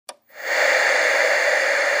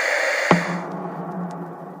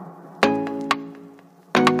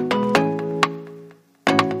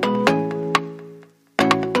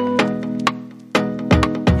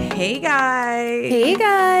Hey guys. Hey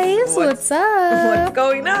guys, what's up? What's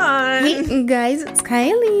going on? Hey guys, it's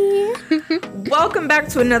Kylie. Welcome back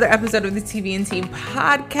to another episode of the TV and Team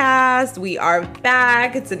podcast. We are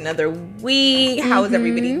back. It's another week. How is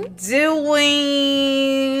everybody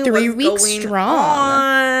doing? 3 weeks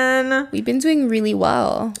strong. On? We've been doing really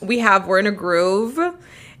well. We're in a groove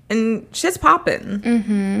and shit's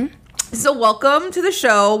popping. So welcome to the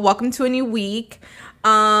show. Welcome to a new week.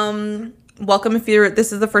 Welcome if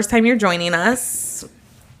this is the first time you're joining us.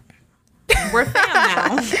 We're a fan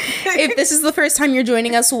now. If this is the first time you're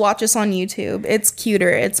joining us, watch us on YouTube. It's cuter.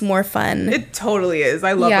 It's more fun. It totally is.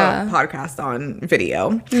 I love a podcast on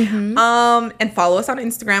video. And follow us on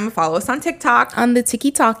Instagram. Follow us on TikTok. On the Tiki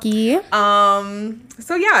Talkie.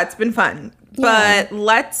 So yeah, it's been fun. Yeah. But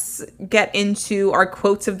let's get into our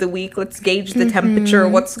quotes of the week. Let's gauge the temperature.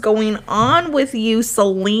 What's going on with you,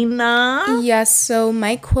 Selena? Yes, so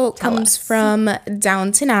my quote comes from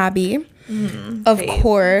Downton Abbey. Of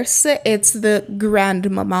course, it's the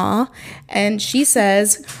grandmama. And she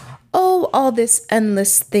says, "Oh, all this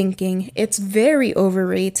endless thinking. It's very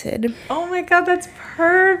overrated." Oh my God, that's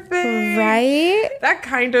perfect. Right? That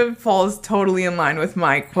kind of falls totally in line with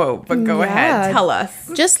my quote, but go ahead, tell us.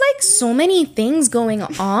 Just like so many things going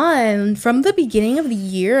on from the beginning of the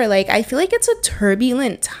year. Like, I feel like it's a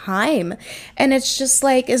turbulent time. And it's just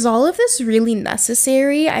like, is all of this really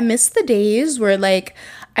necessary? I miss the days where like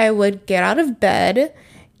I would get out of bed,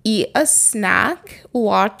 eat a snack,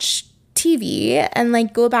 watch TV, and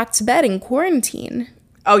like go back to bed in quarantine.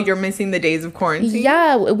 Oh, you're missing the days of quarantine?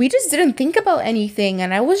 Yeah, we just didn't think about anything,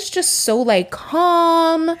 and I was just so like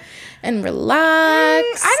calm and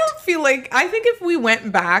relaxed. I think if we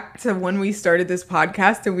went back to when we started this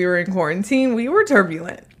podcast and we were in quarantine, we were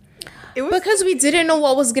turbulent. It was because we didn't know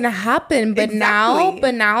what was gonna happen, but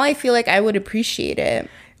Exactly. now I feel like I would appreciate it.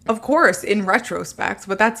 Of course, in retrospect,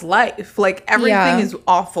 but that's life. Like, everything is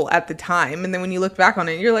awful at the time. And then when you look back on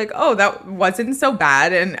it, you're like, oh, that wasn't so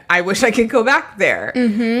bad. And I wish I could go back there.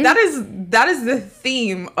 That is the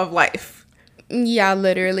theme of life. Yeah,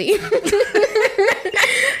 literally.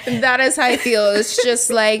 That is how I feel. It's just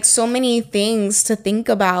like so many things to think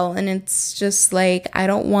about. And it's just like, I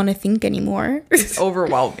don't want to think anymore. It's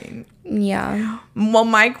overwhelming. Yeah. Well,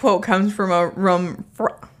 my quote comes from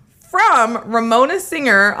Ramona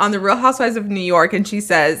Singer on The Real Housewives of New York, and she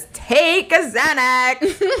says, "Take a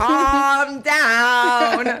Xanax, calm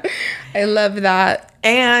down." I love that.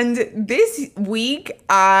 And this week,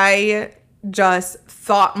 I just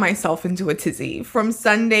thought myself into a tizzy. From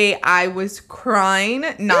Sunday, I was crying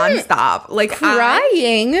nonstop. Like,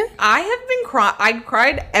 Crying? I have been crying. I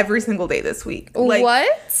cried every single day this week. Like,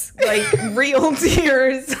 What? Like, real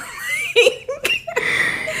tears.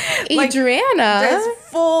 Adriana. Just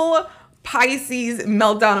full Pisces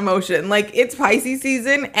meltdown emotion. Like, it's Pisces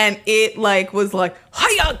season, and it like was like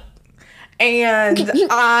hiya, and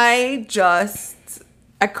I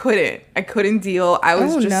couldn't deal. I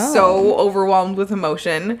was so overwhelmed with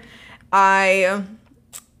emotion. I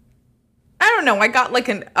don't know. I got like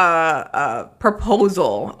a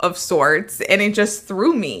proposal of sorts, and it just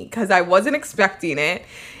threw me because I wasn't expecting it,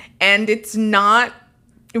 and it's not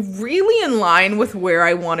really in line with where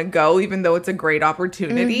I want to go, even though it's a great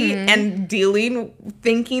opportunity. And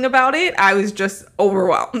thinking about it, I was just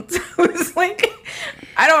overwhelmed. I was like,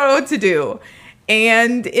 I don't know what to do.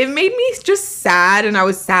 And it made me just sad, and I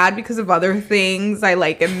was sad because of other things. I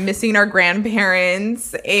like am missing our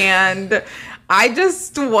grandparents, and I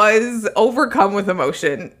just was overcome with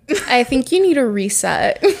emotion. I think you need a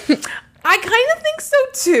reset. I kind of think so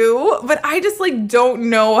too, but I just like don't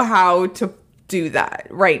know how to do that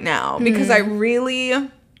right now because I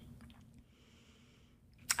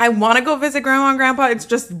want to go visit grandma and grandpa. It's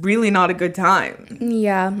just really not a good time.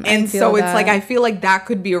 Yeah. And so it's like, I feel like that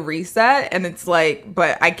could be a reset, and it's like,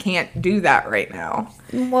 but I can't do that right now.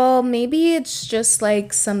 Well, maybe it's just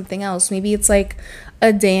like something else. Maybe it's like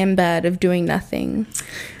a day in bed of doing nothing.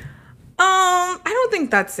 I don't think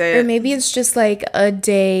that's it. Or maybe it's just like a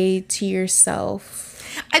day to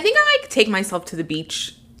yourself. I think I like take myself to the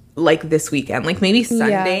beach like this weekend, like maybe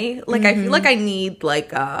Sunday. Yeah. Like I feel like I need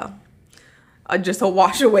like just a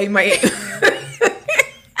wash away my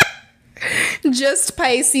Just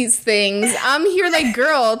Pisces things. I'm here like,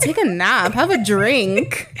 girl, take a nap, have a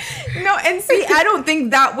drink. No, and see, I don't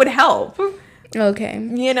think that would help. Okay.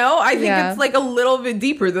 You know, I think it's like a little bit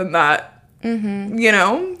deeper than that. You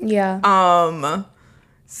know? Yeah.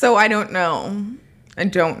 So I don't know.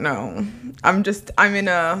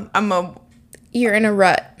 You're in a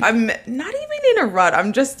rut. I'm not even in a rut.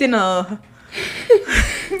 I'm just in a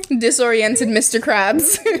Disoriented Mr.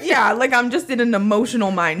 Krabs. Yeah, like I'm just in an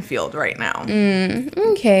emotional minefield right now.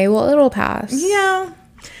 Okay, well, it'll pass. Yeah.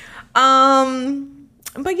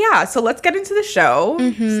 But yeah, so let's get into the show.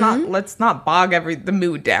 Let's not bog the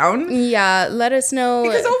mood down. Yeah, let us know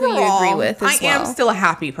Because who you overall, agree with as I am still a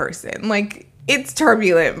happy person. Like, it's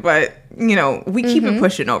turbulent, but, you know, we keep it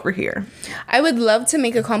pushing over here. I would love to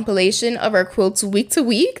make a compilation of our quotes week to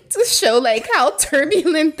week to show, like, how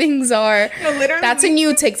turbulent things are. No, literally. That's a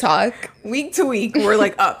new TikTok. Week to week, we're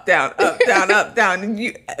like up, down, up, down, up, down. And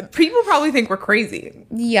people probably think we're crazy.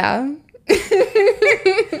 Yeah.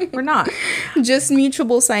 We're not. Just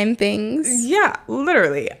mutual sign things. Yeah,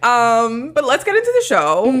 literally. But let's get into the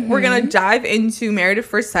show. We're gonna dive into Married at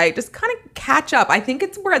First Sight, just kind of catch up. I think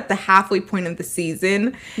we're at the halfway point of the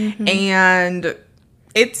season, and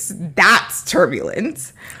that's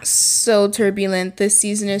turbulent. So turbulent. This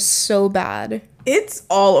season is so bad. It's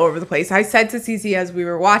all over the place. I said to Cece as we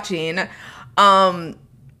were watching,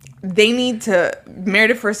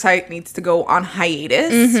 Married at First Sight needs to go on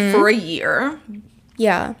hiatus for a year.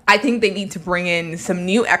 Yeah. I think they need to bring in some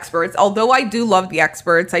new experts. Although I do love the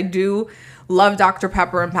experts. I do love Dr.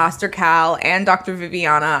 Pepper and Pastor Cal and Dr.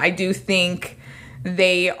 Viviana. I do think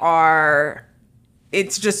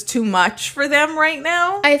it's just too much for them right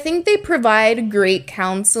now. I think they provide great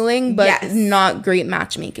counseling, but not great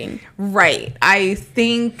matchmaking. Right. I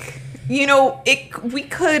think, you know, we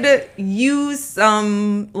could use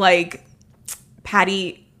some, like,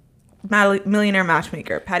 Millionaire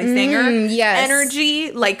Matchmaker, Patty Singer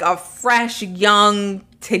energy, like a fresh, young,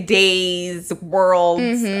 today's world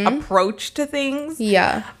approach to things.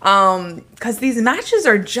 Yeah. Because these matches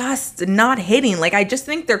are just not hitting. Like, I just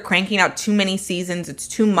think they're cranking out too many seasons. It's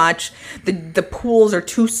too much. The pools are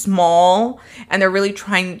too small, and they're really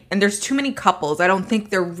trying, and there's too many couples. I don't think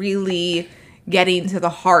they're really getting to the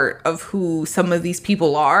heart of who some of these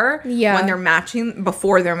people are when they're matching,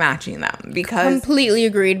 before they're matching them. Because completely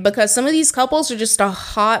agreed, because some of these couples are just a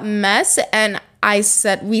hot mess, and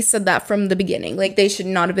we said that from the beginning. Like, they should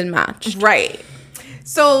not have been matched. Right.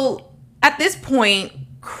 So at this point,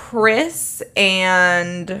 Chris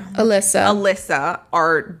and Alyssa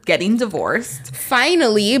are getting divorced.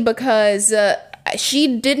 Finally, because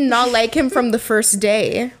she did not like him from the first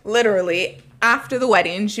day. Literally. After the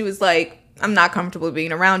wedding, she was like, I'm not comfortable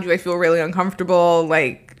being around you. I feel really uncomfortable.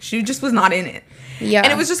 Like, she just was not in it. Yeah.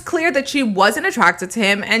 And it was just clear that she wasn't attracted to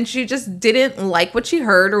him, and she just didn't like what she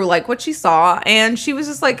heard or like what she saw. And she was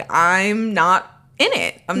just like, I'm not in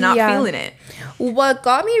it. I'm not feeling it. What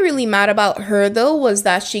got me really mad about her, though, was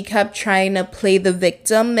that she kept trying to play the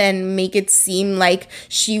victim and make it seem like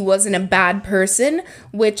she wasn't a bad person,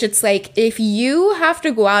 which it's like, if you have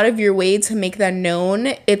to go out of your way to make that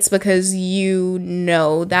known, it's because you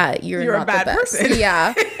know that you're not a bad person.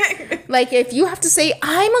 Yeah. Like, if you have to say,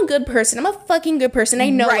 I'm a good person, I'm a fucking good person, I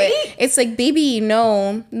know it. It's like, baby,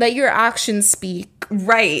 no, let your actions speak.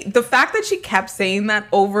 Right. The fact that she kept saying that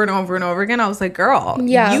over and over and over again, I was like, girl,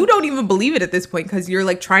 you don't even believe it at this point, because you're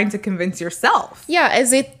like trying to convince yourself. Yeah,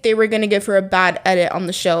 as if they were going to give her a bad edit on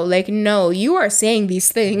the show. Like, no, you are saying these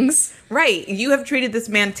things. Right. You have treated this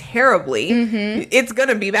man terribly. It's going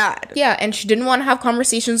to be bad. Yeah, and she didn't want to have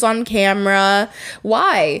conversations on camera.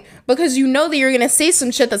 Why? Because you know that you're going to say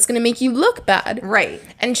some shit that's going to make you look bad. Right.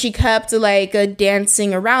 And she kept, like,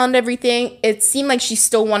 dancing around everything. It seemed like she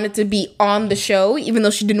still wanted to be on the show, even though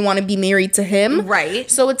she didn't want to be married to him.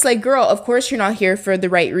 Right. So it's like, girl, of course you're not here for the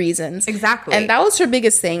right reasons. Exactly. And that was her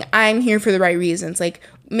biggest thing. I'm here for the right reasons. Like,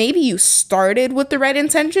 maybe you started with the right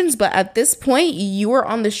intentions, but at this point, you were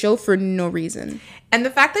on the show for no reason. And the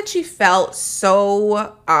fact that she felt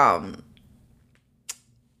so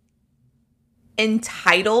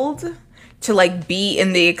entitled to, like, be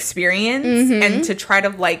in the experience and to try to,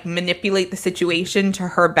 like, manipulate the situation to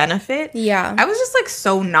her benefit. Yeah. I was just, like,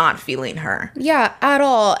 so not feeling her. Yeah, at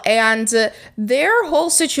all. And their whole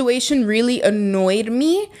situation really annoyed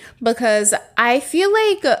me, because I feel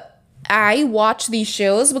like I watch these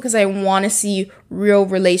shows because I want to see real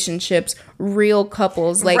relationships, real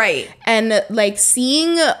couples. Like, right. And, like,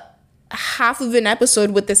 seeing half of an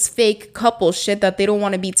episode with this fake couple shit that they don't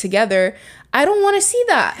want to be together, I don't want to see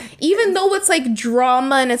that. Even though it's like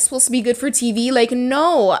drama and it's supposed to be good for TV, like,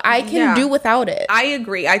 no, I can do without it. I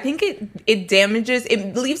agree. I think it damages,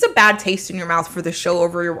 it leaves a bad taste in your mouth for the show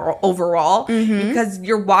overall, because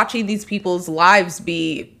you're watching these people's lives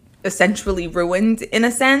be essentially ruined in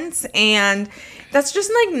a sense, and that's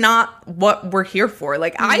just like not what we're here for.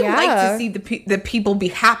 Like, I like to see the people be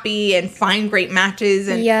happy and find great matches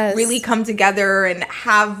and really come together and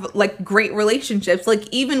have like great relationships. Like,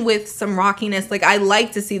 even with some rockiness, like, I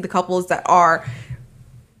like to see the couples that are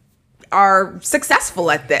are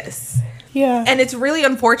successful at this. Yeah. And it's really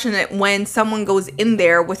unfortunate when someone goes in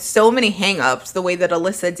there with so many hangups the way that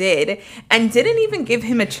Alyssa did and didn't even give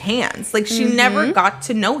him a chance. Like, she never got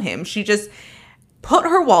to know him. She just put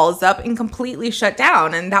her walls up and completely shut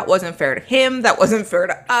down. And that wasn't fair to him. That wasn't fair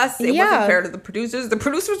to us. It wasn't fair to the producers. The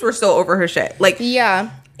producers were so over her shit. Like,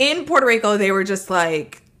 in Puerto Rico, they were just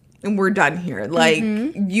like, we're done here. Like,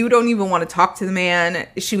 you don't even want to talk to the man.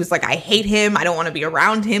 She was like, I hate him. I don't want to be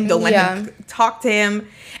around him. Don't let him talk to him.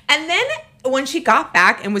 And then when she got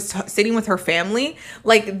back and was sitting with her family,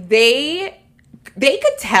 like, they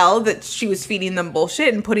could tell that she was feeding them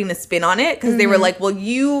bullshit and putting a spin on it, because they were like, well,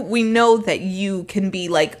 we know that you can be,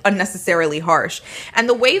 like, unnecessarily harsh. And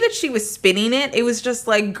the way that she was spinning it, it was just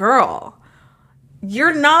like, girl,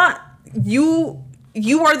 you're not, you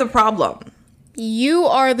are the problem. You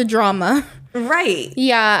are the drama. Right.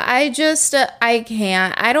 Yeah, I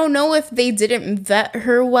can't. I don't know if they didn't vet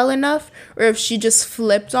her well enough or if she just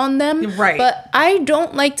flipped on them. Right. But I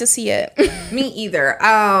don't like to see it. Me either.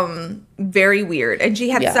 Very weird. And she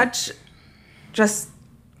had such just...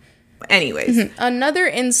 Anyways. Another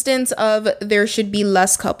instance of there should be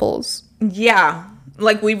less couples. Yeah.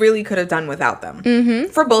 Like, we really could have done without them.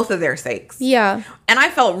 For both of their sakes. Yeah. And I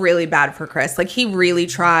felt really bad for Chris. Like, he really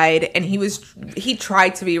tried, and he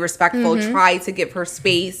tried to be respectful, tried to give her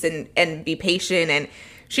space and be patient, and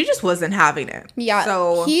she just wasn't having it. Yeah.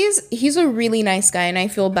 So he's a really nice guy, and I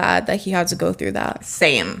feel bad that he had to go through that.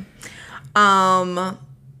 Same. Olajuwon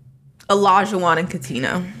and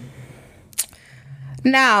Katina.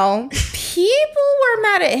 Now, people were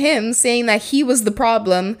mad at him saying that he was the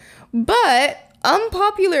problem, but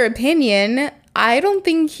unpopular opinion, I don't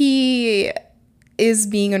think he is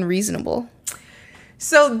being unreasonable.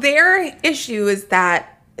 So their issue is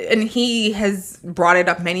that, and he has brought it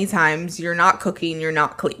up many times, you're not cooking, you're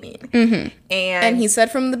not cleaning. And he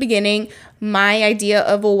said from the beginning, my idea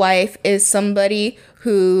of a wife is somebody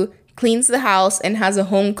who cleans the house and has a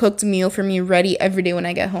home-cooked meal for me ready every day when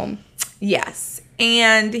I get home. Yes.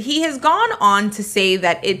 And he has gone on to say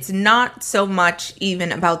that it's not so much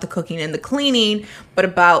even about the cooking and the cleaning, but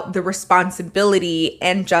about the responsibility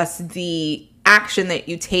and just the action that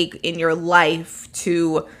you take in your life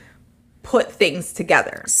to put things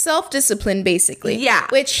together. Self-discipline, basically. Yeah.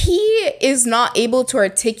 Which he is not able to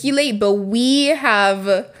articulate, but we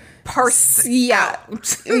have... Yeah,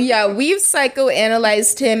 we've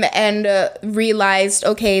psychoanalyzed him and realized,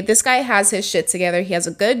 okay, this guy has his shit together. He has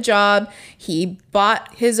a good job. He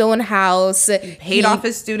bought his own house. He paid off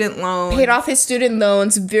his student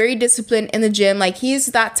loans. Very disciplined in the gym. Like, he's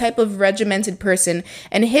that type of regimented person.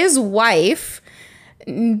 And his wife,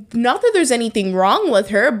 not that there's anything wrong with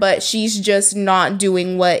her, but she's just not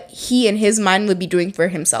doing what he in his mind would be doing for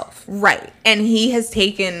himself. Right. And he has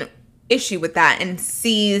taken issue with that and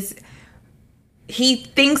he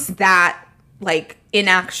thinks that, like,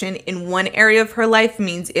 inaction in one area of her life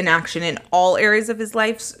means inaction in all areas of his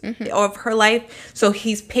life, of her life. So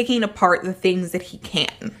he's picking apart the things that he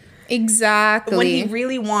can. Exactly. When he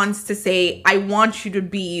really wants to say, I want you to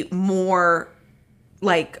be more,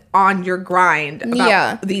 like, on your grind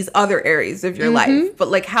about these other areas of your life. But,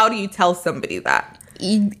 like, how do you tell somebody that?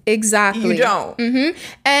 Exactly. You don't.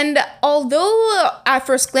 And although at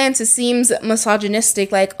first glance it seems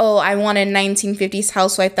misogynistic, like, oh, I want a 1950s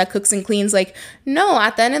housewife that cooks and cleans, like, no,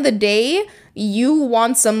 at the end of the day, you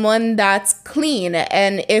want someone that's clean.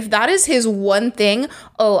 And if that is his one thing,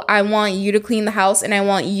 oh, I want you to clean the house and I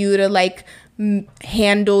want you to, like,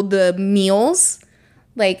 handle the meals,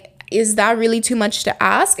 like, is that really too much to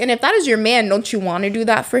ask? And if that is your man, don't you want to do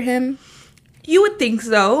that for him? You would think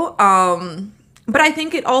so. But I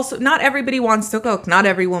think it also, not everybody wants to cook. Not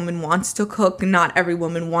every woman wants to cook. Not every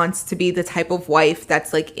woman wants to be the type of wife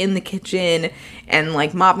that's, like, in the kitchen and,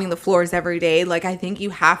 like, mopping the floors every day. Like, I think you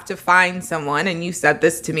have to find someone, and you said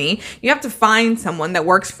this to me, you have to find someone that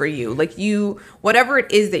works for you. Like, whatever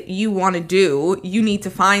it is that you want to do, you need to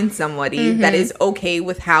find somebody that is okay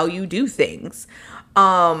with how you do things.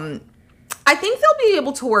 I think they'll be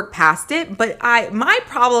able to work past it, but my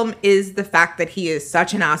problem is the fact that he is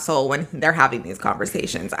such an asshole when they're having these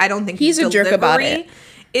conversations. I don't think he's a jerk about it.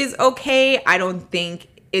 Is okay. I don't think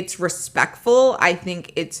it's respectful. I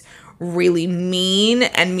think it's really mean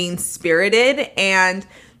and mean-spirited, and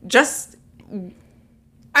just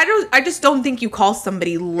I just don't think you call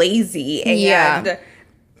somebody lazy and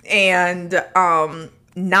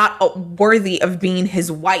not worthy of being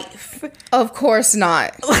his wife. Of course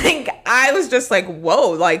not. Like, I was just like,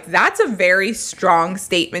 whoa, like, that's a very strong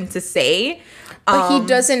statement to say. But he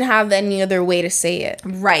doesn't have any other way to say it.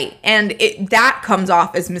 Right. And that comes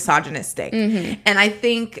off as misogynistic. And I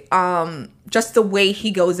think just the way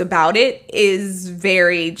he goes about it is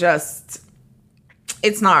very just,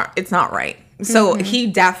 it's not right. So he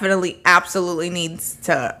definitely absolutely needs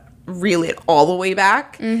to reel it all the way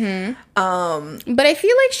back. But I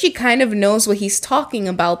feel like she kind of knows what he's talking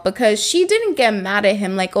about, because she didn't get mad at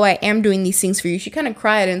him like, oh, I am doing these things for you. She kind of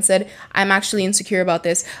cried and said, I'm actually insecure about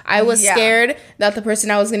this. I was scared that the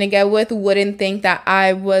person I was going to get with wouldn't think that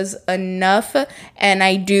I was enough. And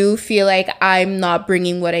I do feel like I'm not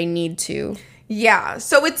bringing what I need to. Yeah.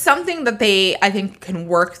 So it's something that they, I think, can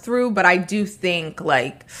work through. But I do think,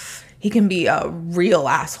 like, he can be a real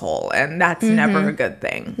asshole, and that's never a good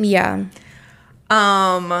thing. Yeah.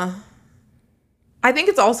 I think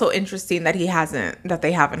it's also interesting that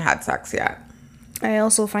they haven't had sex yet. I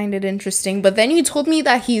also find it interesting. But then you told me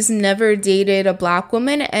that he's never dated a Black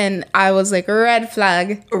woman, and I was like, red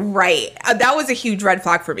flag. Right. That was a huge red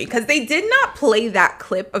flag for me, because they did not play that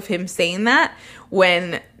clip of him saying that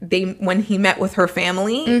when he met with her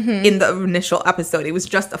family in the initial episode. It was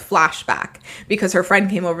just a flashback because her friend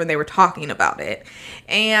came over and they were talking about it.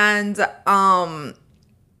 And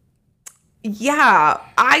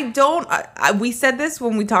we said this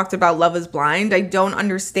when we talked about Love is Blind. I don't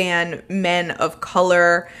understand men of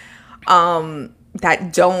color that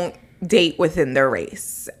don't date within their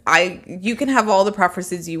race. You can have all the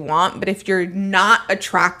preferences you want, but if you're not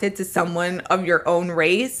attracted to someone of your own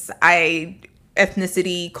race,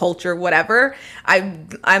 ethnicity, culture, whatever,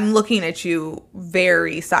 I'm looking at you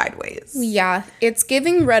very sideways. Yeah, it's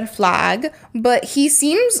giving red flag, but he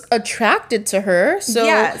seems attracted to her. So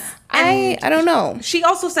yes. I don't know. She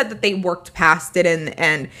also said that they worked past it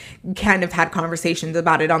and kind of had conversations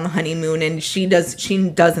about it on the honeymoon, and she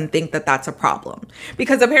doesn't think that that's a problem,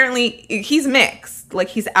 because apparently he's mixed, like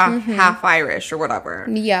he's half Irish or whatever.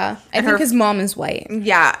 Yeah, I think his mom is white.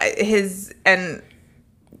 Yeah,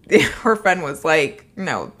 her friend was like,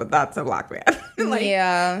 no, but that's a Black man. Like,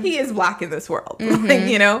 yeah, he is Black in this world. Like,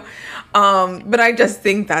 you know? But I just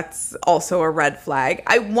think that's also a red flag.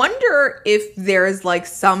 I wonder if there's like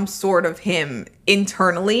some sort of him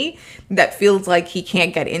internally that feels like he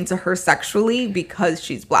can't get into her sexually because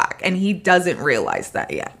she's Black, and he doesn't realize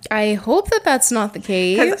that yet. I hope that that's not the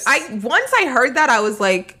case. Because once I heard that, I was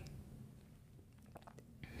like,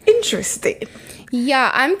 interesting.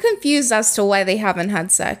 Yeah, I'm confused as to why they haven't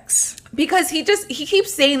had sex. Because he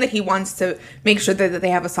keeps saying that he wants to make sure that they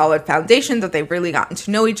have a solid foundation, that they've really gotten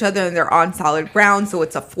to know each other and they're on solid ground, so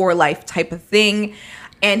it's a for life type of thing.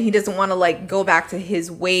 And he doesn't want to like go back to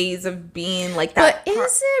his ways of being like that. But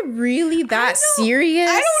is it really that serious?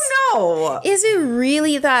 I don't know. Is it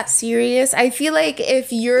really that serious? I feel like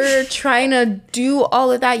if you're trying to do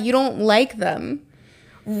all of that, you don't like them.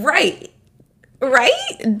 Right?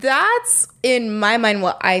 That's, in my mind,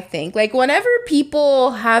 what I think. Like, whenever people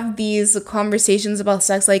have these conversations about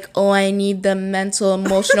sex, like, oh, I need the mental,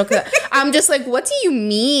 emotional, I'm just like, what do you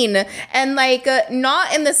mean? And, like,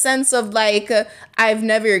 not in the sense of, like, I've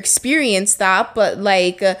never experienced that, but,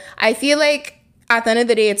 like, I feel like at the end of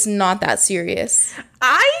the day, it's not that serious.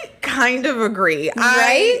 I kind of agree.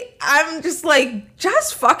 Right? I'm just like,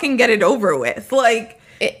 just fucking get it over with. Like,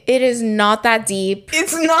 it is not that deep.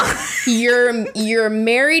 It's not. You're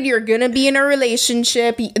married. You're gonna be in a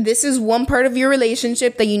relationship. This is one part of your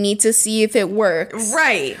relationship that you need to see if it works.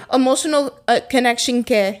 Right. Emotional connection.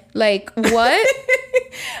 Like what?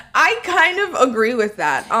 I kind of agree with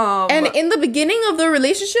that. And in the beginning of the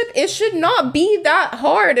relationship, it should not be that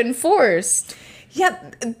hard and forced. Yeah.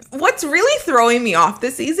 What's really throwing me off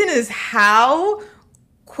this season is how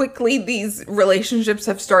quickly these relationships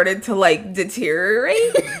have started to like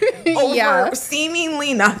deteriorate over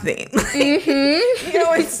seemingly nothing. You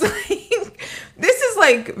know, it's like, this is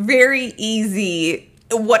like very easy,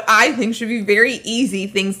 what I think should be very easy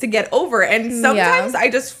things to get over. And sometimes I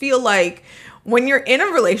just feel like when you're in a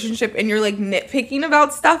relationship and you're like nitpicking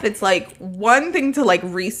about stuff, it's like one thing to like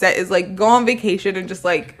reset is like go on vacation and just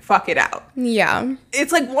like fuck it out. Yeah.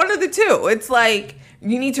 It's like one of the two. It's like,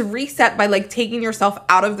 you need to reset by like taking yourself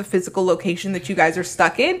out of the physical location that you guys are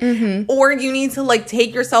stuck in, or you need to like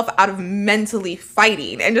take yourself out of mentally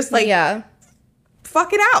fighting and just like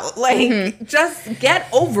fuck it out. Like just get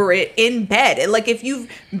over it in bed. And like if you've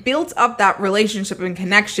built up that relationship and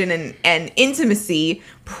connection and intimacy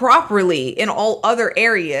properly in all other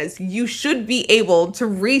areas, you should be able to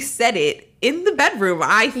reset it in the bedroom,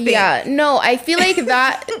 I think. Yeah, no, I feel like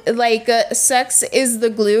that, like, sex is the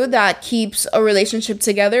glue that keeps a relationship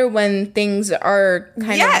together when things are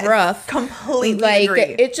kind of rough. Completely like,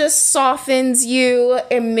 agree. It just softens you.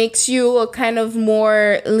 It makes you kind of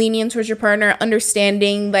more lenient towards your partner,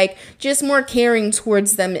 understanding, like, just more caring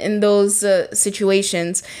towards them in those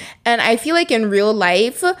situations. And I feel like in real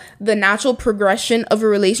life, the natural progression of a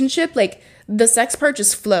relationship, like, the sex part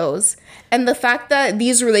just flows. And the fact that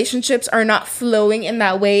these relationships are not flowing in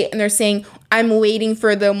that way and they're saying, I'm waiting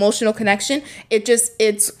for the emotional connection,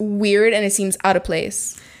 it's weird and it seems out of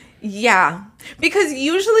place. Yeah. Because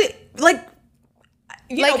usually, like,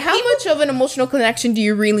 how much of an emotional connection do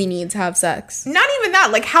you really need to have sex? Not even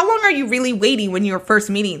that. Like, how long are you really waiting when you're first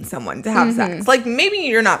meeting someone to have sex? Like, maybe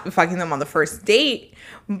you're not fucking them on the first date,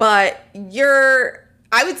 but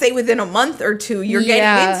I would say within a month or two, you're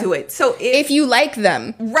getting into it. So if you like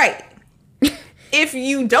them. Right. If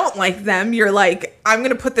you don't like them, you're like, I'm going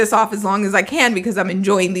to put this off as long as I can because I'm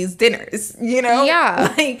enjoying these dinners, you know?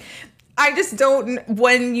 Yeah. Like, I just don't,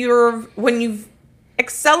 when you've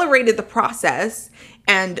accelerated the process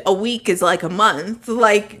and a week is like a month,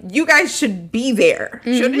 like, you guys should be there,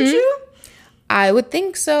 shouldn't you? I would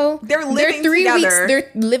think so. They're living together.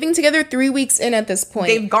 They're living together 3 weeks in at this point.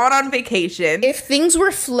 They've gone on vacation. If things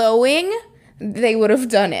were flowing, they would have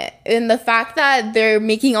done it. And the fact that they're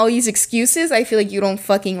making all these excuses, I feel like you don't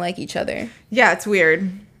fucking like each other. Yeah, it's weird.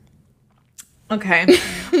 Okay.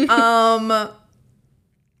 I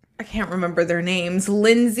can't remember their names.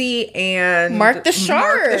 Lindsay and Mark the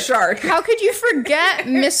Shark. Mark the Shark. How could you forget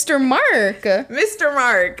Mr. Mark? Mr.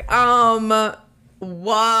 Mark.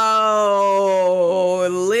 Whoa,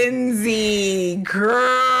 Lindsay, girl,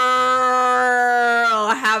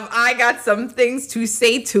 have I got some things to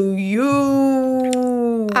say to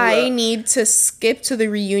you. I need to skip to the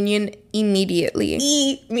reunion immediately.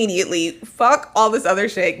 Immediately. Fuck all this other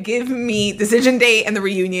shit. Give me decision date and the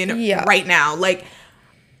reunion right now. Like,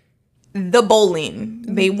 the bowling.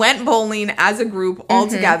 They went bowling as a group all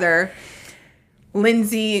together.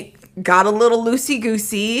 Lindsay got a little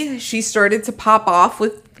loosey-goosey. She started to pop off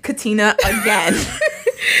with Katina again.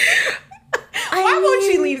 Why won't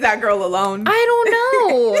she leave that girl alone? I don't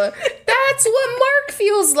know. That's what Mark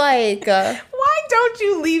feels like. Why don't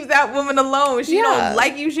you leave that woman alone? She don't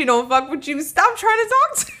like you. She don't fuck with you. Stop trying to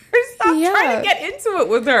talk to her. Stop trying to get into it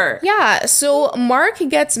with her. Yeah, so Mark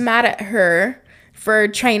gets mad at her for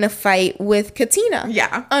trying to fight with Katina.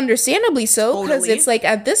 Yeah. Understandably so, because it's like,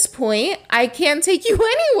 at this point, I can't take you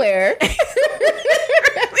anywhere.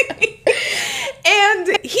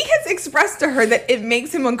 And he has expressed to her that it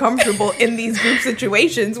makes him uncomfortable in these group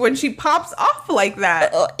situations when she pops off like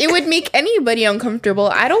that. It would make anybody uncomfortable.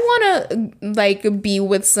 I don't want to, like, be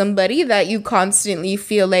with somebody that you constantly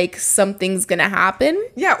feel like something's gonna happen.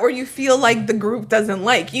 Yeah, or you feel like the group doesn't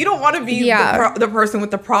like. You don't want to be the person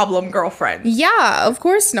with the problem girlfriend. Yeah, of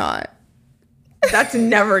course not. That's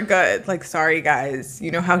never good. Like, sorry, guys. You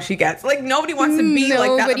know how she gets. Like, nobody wants to be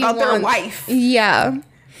like that about their wife. Yeah.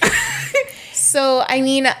 So, I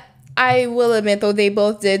mean, I will admit, though, they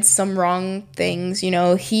both did some wrong things. You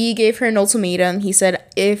know, he gave her an ultimatum. He said,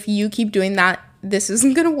 if you keep doing that, this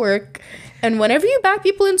isn't going to work. And whenever you back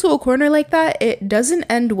people into a corner like that, it doesn't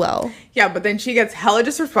end well. Yeah, but then she gets hella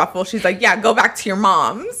disrespectful. She's like, yeah, go back to your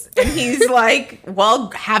mom's. And he's like, well,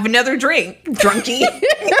 have another drink, drunkie.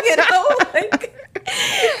 You know? Like,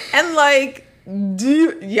 and like,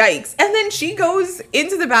 yikes. And then she goes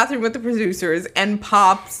into the bathroom with the producers and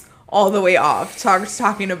pops all the way off.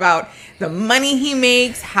 Talking about the money he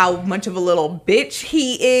makes, how much of a little bitch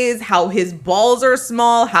he is, how his balls are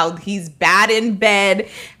small, how he's bad in bed,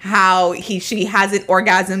 how she hasn't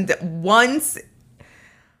orgasmed once.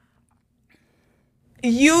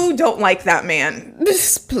 You don't like that man.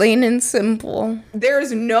 Just plain and simple.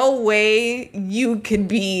 There's no way you could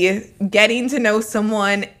be getting to know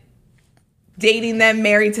someone, dating them,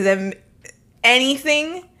 married to them,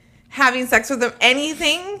 anything, having sex with them,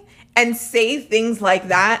 anything, and say things like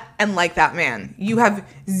that and like that man. You have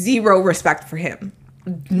zero respect for him.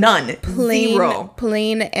 None. Zero.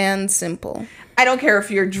 Plain and simple. I don't care if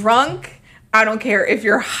you're drunk. I don't care if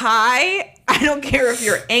you're high. I don't care if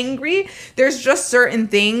you're angry. There's just certain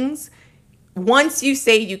things once you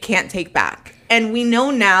say you can't take back. And we know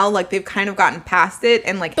now, like, they've kind of gotten past it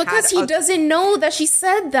and like because he doesn't know that she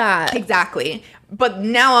said that. Exactly. But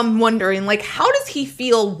now I'm wondering, like, how does he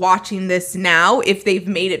feel watching this now if they've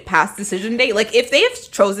made it past decision day? Like, if they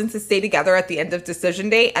have chosen to stay together at the end of decision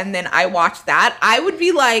day and then I watch that, I would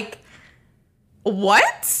be like,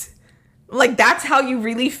 what? Like, that's how you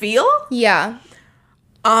really feel? Yeah.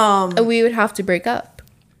 We would have to break up.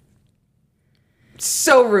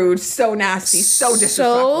 So rude, so nasty, so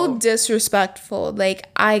disrespectful. So disrespectful. Like,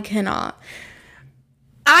 I cannot.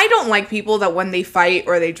 I don't like people that when they fight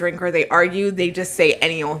or they drink or they argue, they just say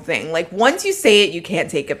any old thing. Like, once you say it, you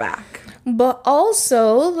can't take it back. But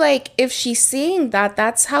also, like, if she's saying that,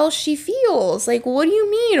 that's how she feels. Like, what do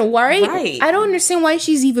you mean? Why? Right. I don't understand why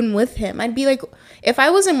she's even with him. I'd be like, if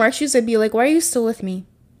I was in Mark's shoes, I'd be like, why are you still with me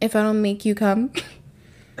if I don't make you come? Oh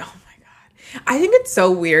my God. I think it's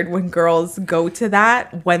so weird when girls go to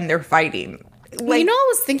that when they're fighting. Like, you know, I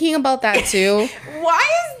was thinking about that too.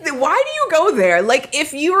 why do you go there? Like,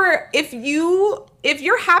 if you're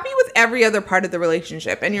happy with every other part of the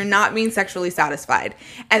relationship and you're not being sexually satisfied,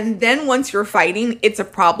 and then once you're fighting, it's a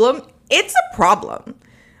problem. It's a problem.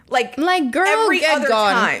 Like girl, every get other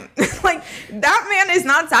gone. time. Like, that man is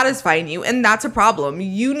not satisfying you, and that's a problem.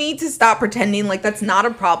 You need to stop pretending like that's not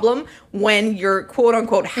a problem when you're quote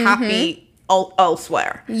unquote happy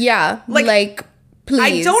elsewhere. Yeah, like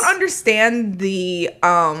please. I don't understand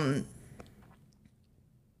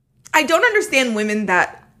I don't understand women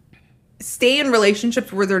that stay in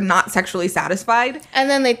relationships where they're not sexually satisfied. And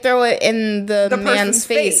then they throw it in the man's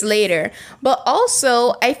face later. But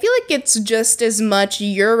also, I feel like it's just as much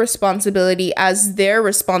your responsibility as their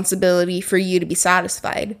responsibility for you to be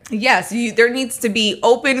satisfied. Yes, there needs to be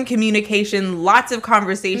open communication, lots of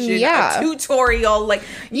conversation, a tutorial. Like,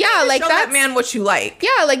 yeah, like show that man what you like.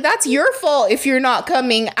 Yeah, like that's your fault if you're not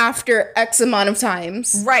coming after X amount of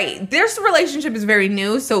times. Right. This relationship is very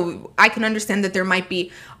new, so I can understand that there might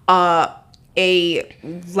be a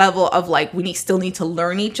level of like we still need to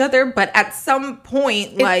learn each other, but at some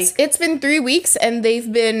point, like it's been 3 weeks and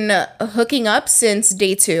they've been hooking up since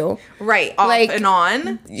day 2. Right, off and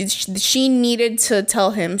on. She needed to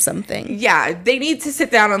tell him something. Yeah, they need to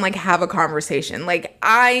sit down and like have a conversation. Like,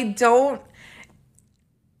 I don't.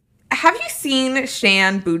 Have you seen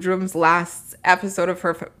Shan Boodram's last episode of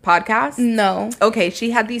her podcast? No. Okay,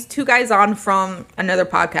 she had these 2 guys on from another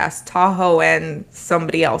podcast, Tahoe and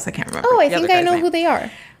somebody else. I can't remember. Oh, I think I know who they are.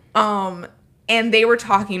 And they were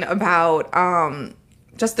talking about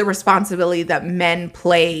just the responsibility that men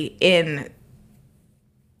play in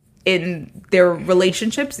their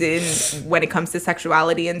relationships when it comes to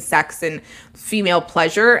sexuality and sex and female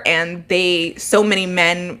pleasure, and so many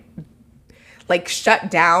men like shut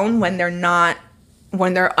down when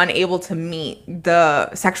they're unable to meet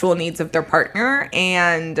the sexual needs of their partner,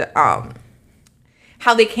 and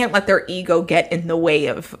how they can't let their ego get in the way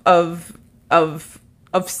of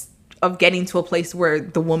getting to a place where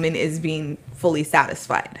the woman is being fully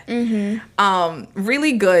satisfied.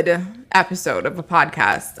 Really good episode of a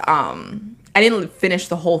podcast. I didn't finish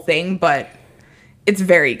the whole thing, but it's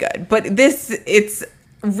very good. But it's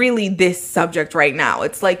really this subject right now.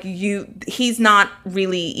 It's like he's not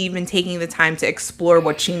really even taking the time to explore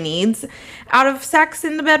what she needs out of sex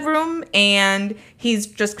in the bedroom, and he's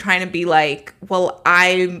just trying to be like, well,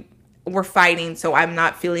 we're fighting, so I'm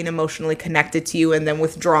not feeling emotionally connected to you, and then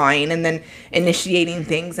withdrawing and then initiating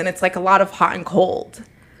things, and it's like a lot of hot and cold.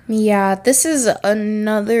 Yeah, this is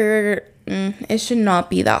another it should not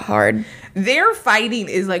be that hard. Their fighting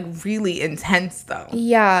is like really intense though.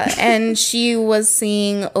 Yeah, and she was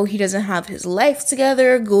saying, oh, he doesn't have his life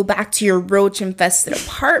together. Go back to your roach infested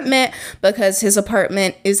apartment because his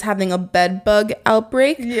apartment is having a bed bug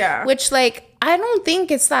outbreak. Yeah. Which, like, I don't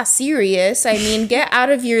think it's that serious. I mean, get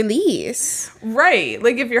out of your lease. Right.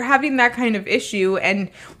 Like, if you're having that kind of issue, and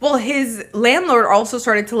well, his landlord also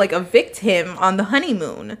started to like evict him on the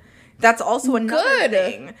honeymoon. That's also another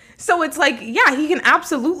thing. So it's like, yeah, he can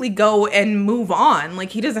absolutely go and move on. Like,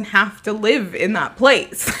 he doesn't have to live in that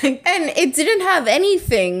place. And it didn't have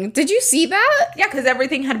anything. Did you see that? Yeah, because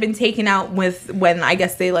everything had been taken out when I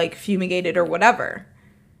guess they like fumigated or whatever.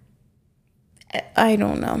 I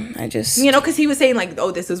don't know. I just... because he was saying like, oh,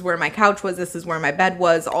 this is where my couch was. This is where my bed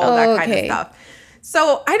was. All that kind of stuff.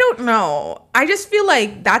 So, I don't know. I just feel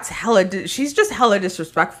like she's just hella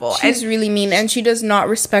disrespectful. She's really mean, and she does not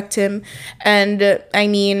respect him. And, I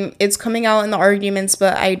mean, it's coming out in the arguments,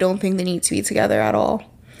 but I don't think they need to be together at all.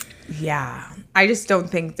 Yeah. I just don't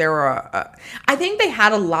think I think they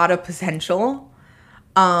had a lot of potential,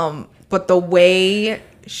 but the way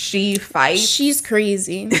she fights... She's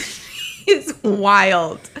crazy. She's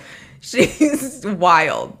wild. She's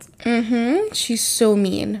wild. Mm-hmm. She's so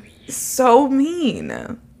mean. So mean.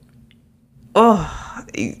 Oh,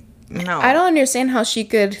 no. I don't understand how she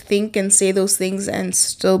could think and say those things and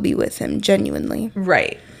still be with him, genuinely.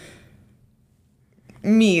 Right.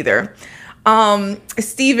 Me either.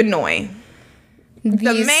 Stephen Noy.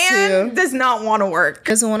 The man does not want to work.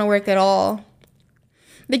 Doesn't want to work at all.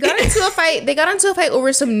 They got into a fight. They got into a fight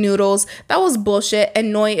over some noodles. That was bullshit.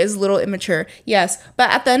 And Noi is a little immature. Yes. But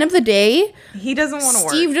at the end of the day, he doesn't want to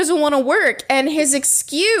work. Steve doesn't want to work. And his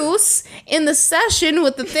excuse in the session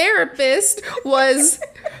with the therapist was,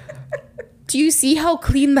 do you see how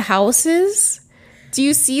clean the house is? Do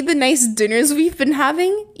you see the nice dinners we've been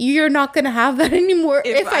having? You're not going to have that anymore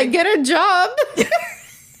if I get a job.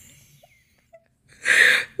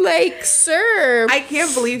 Like, sir. I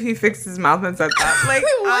can't believe he fixed his mouth and said that. Like,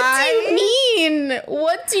 what do you mean?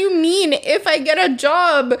 What do you mean if I get a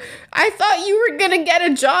job? I thought you were going to get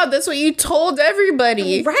a job. That's what you told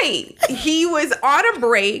everybody. Right. He was on a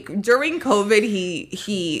break during COVID.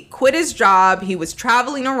 He quit his job. He was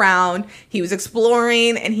traveling around. He was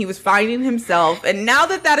exploring and he was finding himself. And now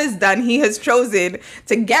that is done, he has chosen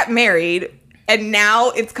to get married. And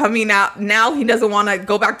now it's coming out. Now he doesn't want to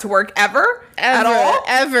go back to work ever at all.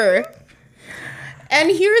 Ever. And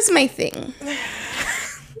here's my thing.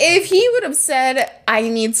 If he would have said, I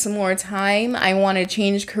need some more time, I want to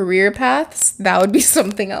change career paths, that would be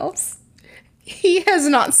something else. He has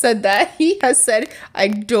not said that. He has said, I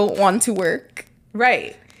don't want to work.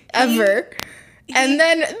 Right. Ever. And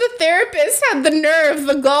then the therapist had the nerve,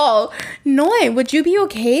 the gall. Noi, would you be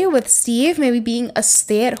okay with Steve maybe being a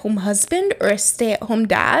stay-at-home husband or a stay-at-home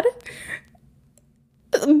dad?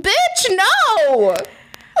 Bitch, no!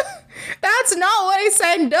 That's not what I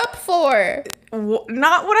signed up for.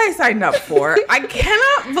 Not what I signed up for. I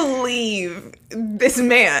cannot believe this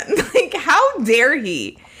man. Like, how dare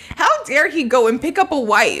he? How dare he go and pick up a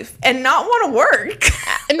wife and not want to work?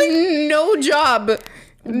 No job.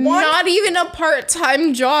 Not even a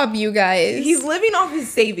part-time job, you guys. He's living off his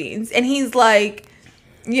savings. And he's like,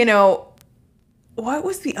 you know, what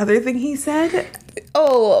was the other thing he said?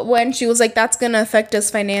 Oh, when she was like, that's going to affect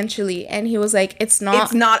us financially. And he was like, it's not.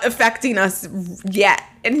 It's not affecting us yet.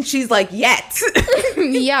 And she's like, yet.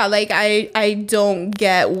 Yeah, like, I don't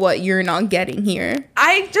get what you're not getting here.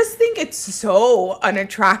 I just think it's so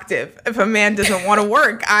unattractive if a man doesn't want to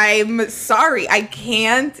work. I'm sorry. I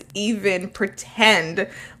can't even pretend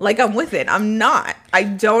like I'm with it. I'm not. I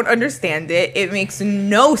don't understand it. It makes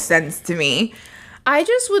no sense to me. I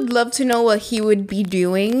just would love to know what he would be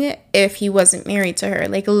doing if he wasn't married to her,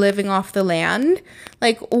 like living off the land.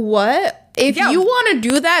 Like, what? If you want to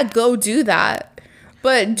do that, go do that.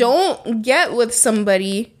 But don't get with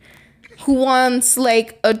somebody who wants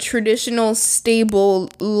like a traditional stable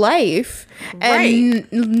life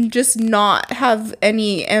and just not have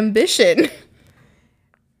any ambition.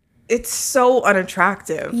 It's so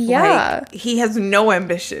unattractive. Yeah. Like, he has no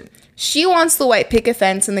ambition. She wants the white picket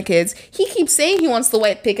fence and the kids. He keeps saying he wants the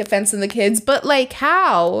white picket fence and the kids, but like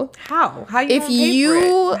how? How? How are you gonna pay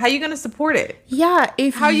for it? How are you gonna support it? Yeah,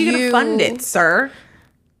 how are you gonna fund it, sir?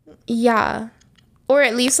 Yeah. Or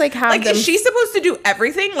at least like have them. Is she supposed to do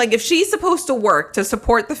everything? Like, if she's supposed to work to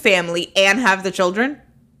support the family and have the children?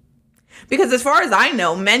 Because as far as I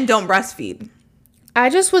know, men don't breastfeed. I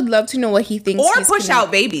just would love to know what he thinks. Or push out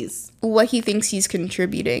babies. What he thinks he's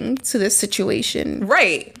contributing to this situation.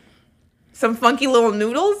 Right. Some funky little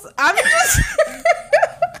noodles. I'm just...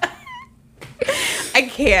 I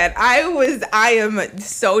can't. I am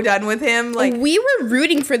so done with him. Like, we were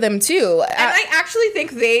rooting for them too. And I actually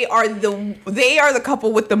think they are the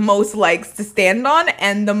couple with the most legs to stand on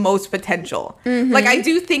and the most potential. Mm-hmm. Like, I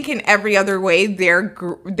do think in every other way they're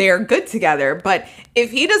good together, but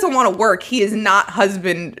if he doesn't want to work, he is not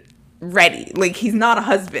husband ready. Like, he's not a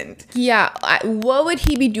husband. Yeah. What would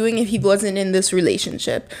he be doing if he wasn't in this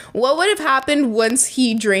relationship? What would have happened once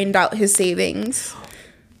he drained out his savings?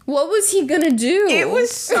 What was he gonna do? It was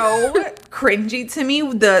so cringy to me,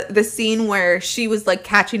 the scene where she was like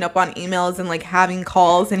catching up on emails and like having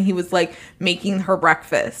calls, and he was like making her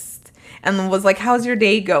breakfast and was like, how's your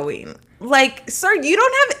day going? Like, sir, you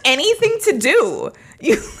don't have anything to do.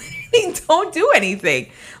 You literally don't do anything.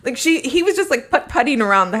 Like, he was just like putting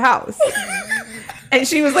around the house. And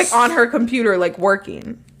she was like on her computer like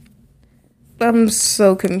working. I'm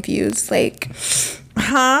so confused. Like,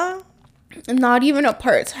 huh? Not even a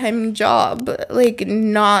part-time job. Like,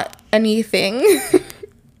 not anything.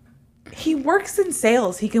 He works in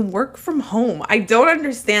sales. He can work from home. I don't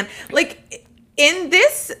understand. Like, in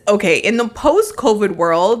the post-COVID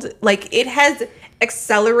world, like, it has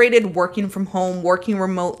accelerated working from home, working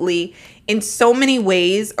remotely in so many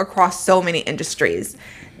ways across so many industries.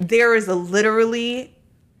 There's so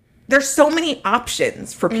many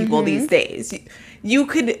options for people these days. You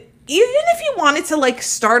could... Even if you wanted to like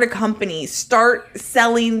start a company, start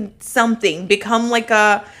selling something,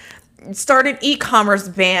 start an e-commerce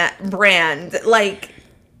brand, like,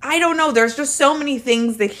 I don't know. There's just so many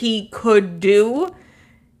things that he could do.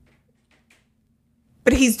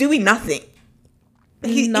 but he's doing nothing.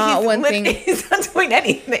 He's not doing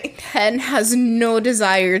anything. And has no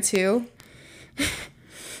desire to.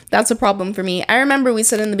 That's a problem for me. I remember we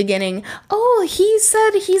said in the beginning, oh, he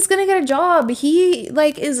said he's gonna get a job. He,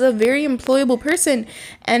 like, is a very employable person.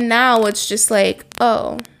 And now it's just like,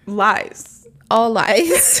 oh. Lies. All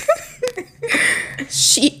lies.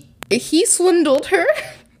 He swindled her.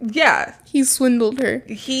 Yeah. He swindled her.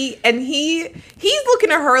 He's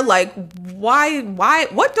looking at her like, why,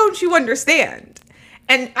 what don't you understand?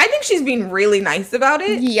 And I think she's being really nice about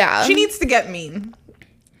it. Yeah. She needs to get mean.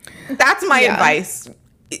 That's my advice.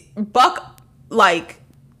 Buck, like,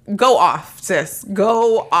 go off, sis.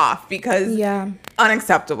 Go off, because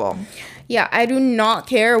unacceptable. Yeah, I do not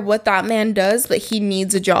care what that man does, but he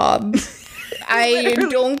needs a job. I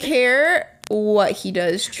don't care what he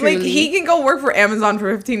does, truly. Like, he can go work for Amazon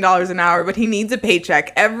for $15 an hour, but he needs a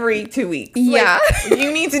paycheck every 2 weeks. Yeah. Like,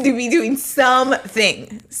 you need to be doing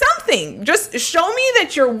something. Something. Just show me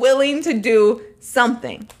that you're willing to do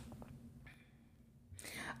something.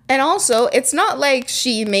 And also, it's not like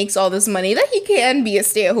she makes all this money that he can be a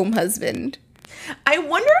stay-at-home husband. I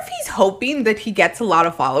wonder if he's hoping that he gets a lot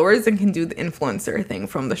of followers and can do the influencer thing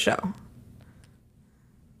from the show.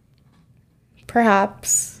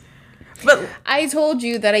 Perhaps. But I told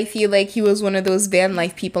you that I feel like he was one of those van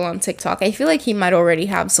life people on TikTok. I feel like he might already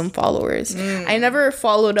have some followers. I never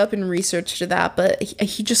followed up and researched that, but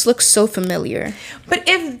he just looks so familiar. But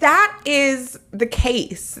if that is the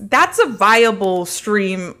case, that's a viable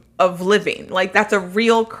stream of living. Like, that's a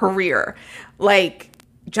real career. Like,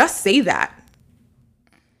 just say that.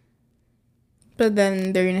 But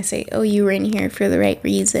then they're going to say, oh, you were in here for the right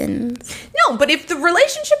reasons. No, but if the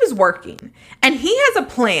relationship is working and he has a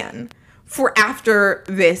plan for after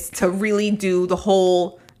this to really do the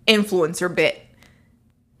whole influencer bit,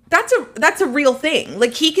 that's a real thing.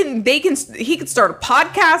 Like, he could start a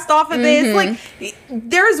podcast off of this. Like,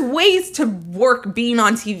 there's ways to work being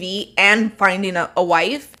on TV and finding a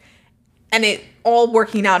wife, and it all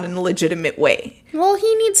working out in a legitimate way. Well,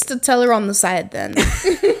 he needs to tell her on the side then.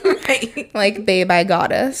 Right. Like, babe, I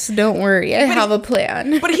got us. Don't worry. I have a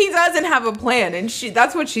plan. But he doesn't have a plan, and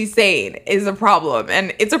that's what she's saying is a problem,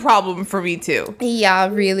 and it's a problem for me too. Yeah,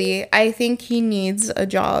 really. I think he needs a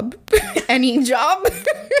job. Any job.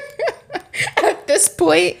 At this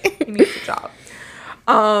point. He needs a job.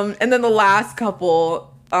 And then the last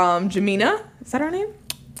couple, Jamina, is that her name?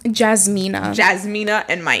 Jasmina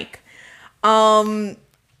and Mike.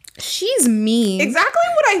 She's mean. Exactly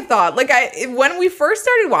what I thought. Like, when we first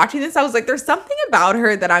started watching this, I was like, there's something about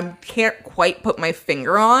her that I can't quite put my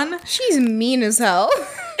finger on. She's mean as hell.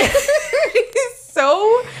 She's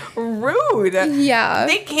so rude. Yeah.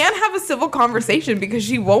 They can't have a civil conversation because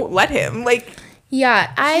she won't let him. Like,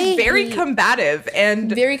 yeah, she's very combative.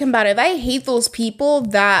 I hate those people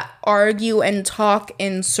that argue and talk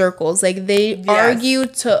in circles. Like, they argue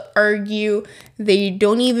to argue. They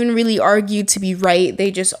don't even really argue to be right. They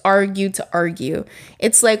just argue to argue.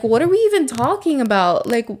 It's like, what are we even talking about?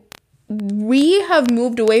 Like, we have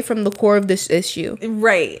moved away from the core of this issue.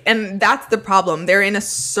 Right. And that's the problem. They're in a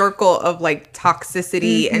circle of, like,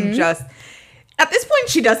 toxicity and just... At this point,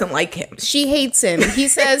 she doesn't like him. She hates him. He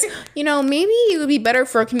says, maybe it would be better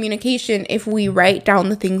for communication if we write down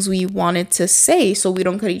the things we wanted to say so we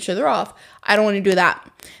don't cut each other off. I don't want to do that.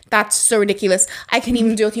 That's so ridiculous. I can't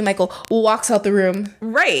even deal with you, Michael. Walks out the room.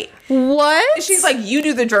 Right. What? She's like, you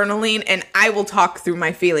do the journaling and I will talk through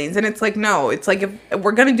my feelings. And it's like, no, it's like, if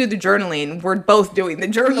we're going to do the journaling, we're both doing the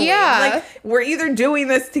journaling. Yeah. Like, we're either doing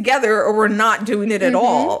this together or we're not doing it at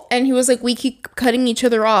all. And he was like, we keep cutting each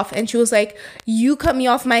other off. And she was like, you cut me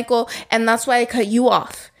off, Michael, and that's why I cut you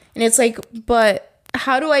off. And it's like, but...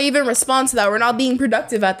 how do I even respond to that? We're not being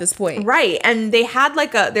productive at this point. Right. And they had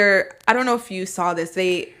like I don't know if you saw this,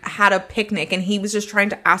 they had a picnic and he was just trying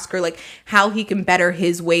to ask her like how he can better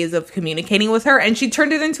his ways of communicating with her. And she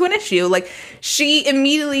turned it into an issue. Like, she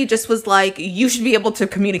immediately just was like, you should be able to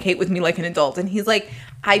communicate with me like an adult. And he's like,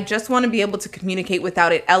 I just want to be able to communicate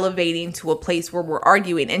without it elevating to a place where we're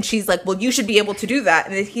arguing. And she's like, well, you should be able to do that.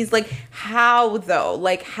 And he's like, how though?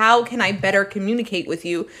 Like, how can I better communicate with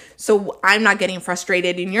you so I'm not getting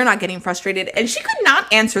frustrated and you're not getting frustrated? And she could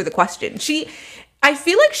not answer the question. I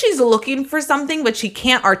feel like she's looking for something, but she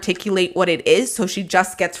can't articulate what it is. So she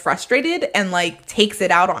just gets frustrated and like takes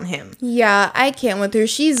it out on him. Yeah, I can't with her.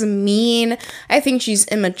 She's mean. I think she's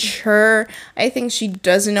immature. I think she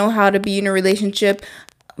doesn't know how to be in a relationship.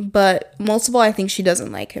 But most of all, I think she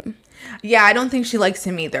doesn't like him. Yeah, I don't think she likes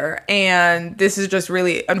him either. And this is just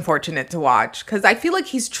really unfortunate to watch because I feel like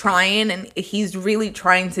he's trying and he's really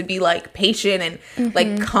trying to be like patient and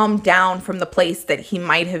like calm down from the place that he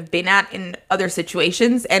might have been at in other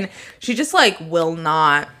situations. And she just like will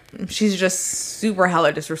not. She's just super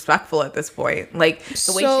hella disrespectful at this point. Like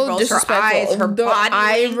the way she rolls her eyes, her body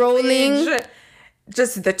eye rolling,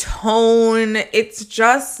 just the tone. It's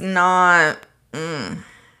just not.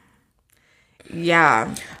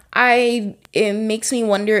 Yeah. It makes me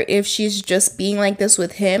wonder if she's just being like this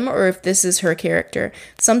with him or if this is her character.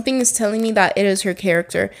 Something is telling me that it is her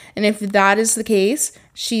character. And if that is the case,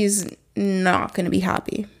 she's not going to be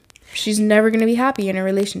happy. She's never going to be happy in a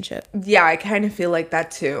relationship. Yeah, I kind of feel like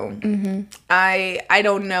that too. I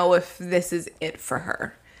don't know if this is it for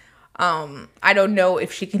her. I don't know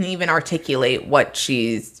if she can even articulate what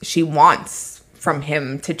she wants from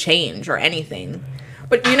him to change or anything.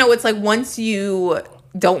 But, you know, it's like once you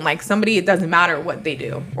don't like somebody, it doesn't matter what they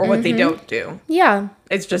do or what they don't do. Yeah.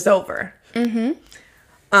 It's just over.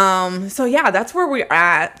 So, yeah, that's where we're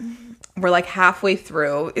at. We're like halfway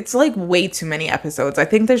through. It's like way too many episodes. I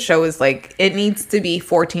think the show is like, it needs to be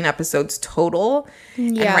 14 episodes total.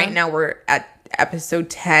 Yeah. And right now we're at episode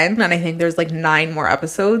 10 and I think there's like 9 more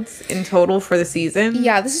episodes in total for the season.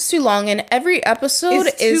 Yeah, this is too long and every episode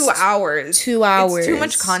is 2 hours. 2 hours. It's too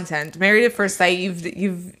much content. Married at First Sight,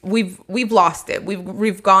 we've lost it.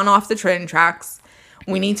 We've gone off the train tracks.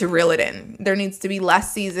 We need to reel it in. There needs to be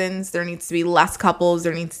less seasons, there needs to be less couples,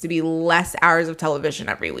 there needs to be less hours of television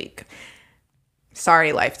every week.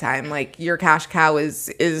 Sorry, Lifetime. Like your cash cow is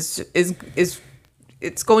it's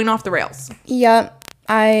going off the rails. Yeah.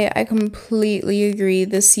 I completely agree.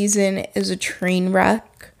 This season is a train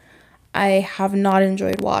wreck. I have not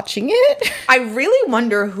enjoyed watching it. I really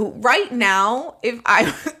wonder who right now if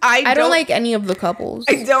I don't like any of the couples.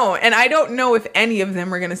 I don't, and I don't know if any of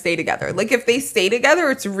them are going to stay together. Like if they stay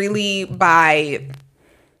together, it's really by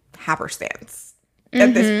happenstance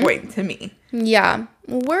at this point to me. Yeah.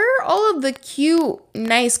 Where are all of the cute,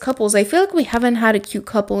 nice couples? I feel like we haven't had a cute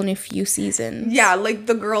couple in a few seasons. Yeah, like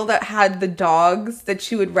the girl that had the dogs that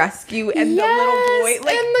she would rescue and the little boy.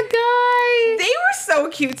 Like, and the guy. They were so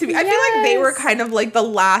cute to me. I feel like they were kind of like the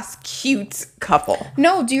last cute couple.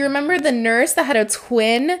 No, do you remember the nurse that had a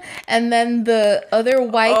twin and then the other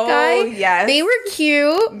white guy? Oh, yes. They were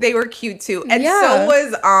cute. They were cute too. And so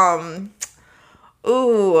was,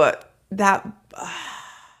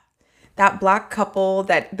 that black couple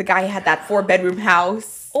that the guy had that 4-bedroom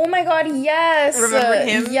house. Oh my God, yes. Remember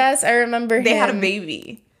him? Yes, I remember him. They had a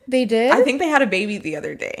baby. They did? I think they had a baby the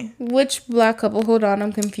other day. Which black couple? Hold on,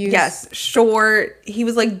 I'm confused. Yes, short. He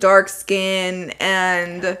was like dark skin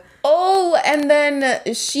and... Oh, and then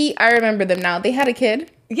I remember them now. They had a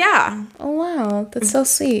kid? Yeah. Oh, wow. That's so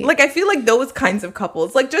sweet. Like, I feel like those kinds of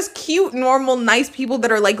couples, like just cute, normal, nice people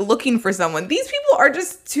that are like looking for someone. These people are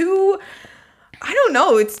just too... I don't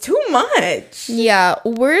know. It's too much. Yeah.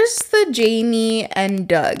 Where's the Jamie and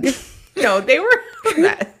Doug? No, they were a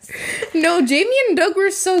mess. No, Jamie and Doug were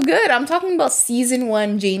so good. I'm talking about season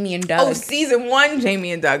 1, Jamie and Doug. Oh, season 1,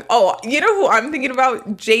 Jamie and Doug. Oh, you know who I'm thinking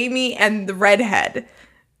about? Jamie and the redhead.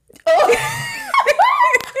 Oh.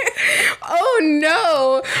 Oh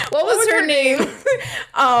no. What was her name?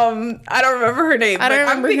 I don't remember her name.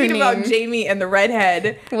 I'm thinking about Jamie and the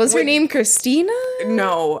redhead. Was her name Christina?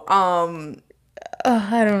 No.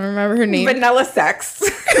 I don't remember her name. Vanilla Sex.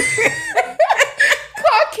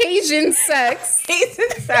 Caucasian Sex.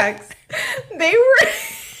 Caucasian Sex.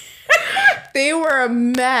 They were a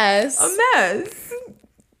mess. A mess.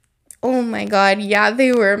 Oh my God. Yeah,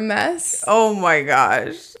 they were a mess. Oh my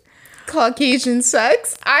gosh. Caucasian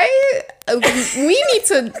Sex. We need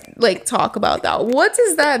to like talk about that. What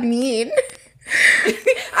does that mean?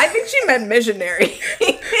 I think she meant missionary.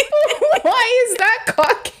 Why is that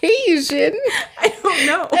Caucasian? I don't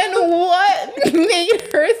know. And what made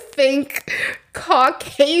her think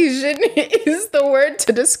Caucasian is the word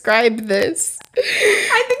to describe this?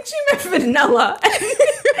 I think she meant vanilla.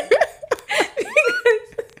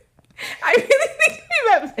 I really think she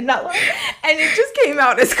meant vanilla. And it just came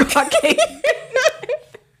out as Caucasian.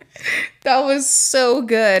 That was so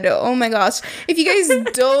good. Oh my gosh. If you guys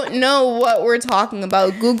don't know what we're talking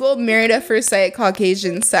about, Google Married at First Sight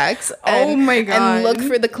Caucasian Sex. Oh my God. And look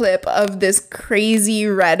for the clip of this crazy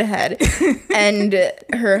redhead and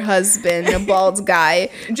her husband, a bald guy.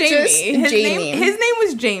 Jamie. His name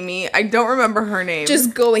was Jamie. I don't remember her name.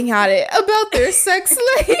 Just going at it about their sex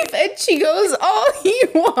life. And she goes, all he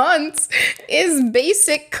wants is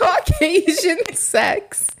basic Caucasian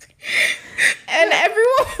sex. And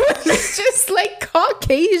everyone was just like,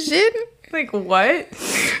 Caucasian? Like, what?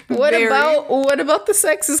 What about the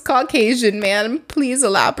sex is Caucasian, man? Please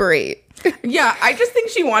elaborate. Yeah, I just think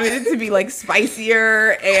she wanted it to be like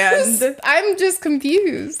spicier, and I'm just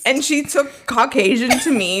confused. And she took Caucasian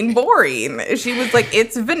to mean boring. She was like,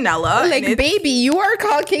 it's vanilla. Like, baby, you are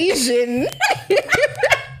Caucasian.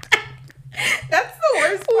 That's the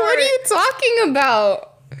worst part. What are you talking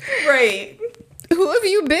about? Right. Who have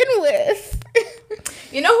you been with?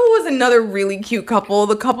 You know who was another really cute couple?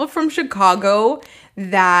 The couple from Chicago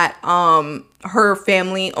that her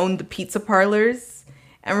family owned the pizza parlors.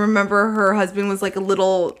 And remember, her husband was like a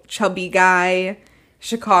little chubby guy.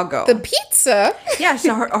 Chicago. The pizza? Yeah,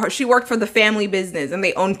 she worked for the family business, and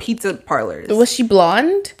they owned pizza parlors. Was she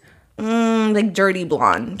blonde? Like dirty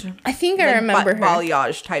blonde. I think I remember her.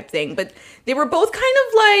 Balayage type thing. But they were both kind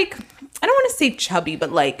of like, I don't want to say chubby,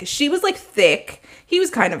 but like, she was like thick. He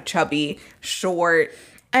was kind of chubby, short.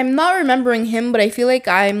 I'm not remembering him, but I feel like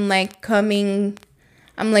I'm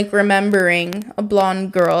remembering a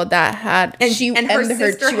blonde girl that had her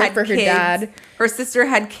sister had for her kids. dad. Her sister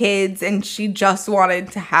had kids, and she just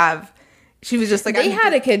wanted to have. She was just like, they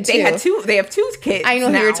had a kid too. They have two kids. I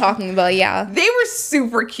know who you're talking about. Yeah, they were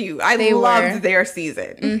super cute. I loved their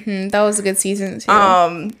season. Mm-hmm. That was a good season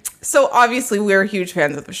too. So obviously we're huge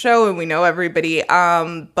fans of the show, and we know everybody.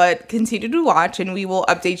 But continue to watch, and we will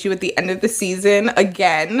update you at the end of the season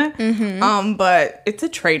again. Mm-hmm. But it's a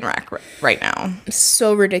train wreck right now.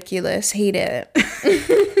 So ridiculous. Hate it.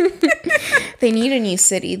 They need a new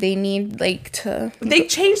city. They need They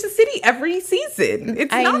change the city every season.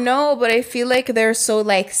 I know, but I feel like they're so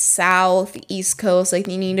like south, east coast. Like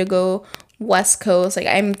they need to go west coast. Like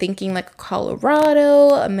I'm thinking like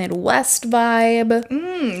Colorado, a Midwest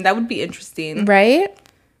vibe. That would be interesting, right?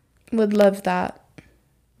 Would love that.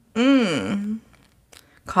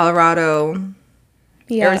 Colorado,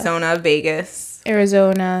 yeah. Arizona, Vegas.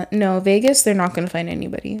 Arizona, no, Vegas. They're not gonna find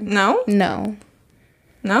anybody. No. No.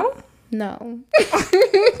 No. No.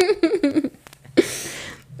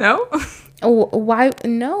 No? Oh, why?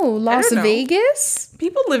 No. Las Vegas?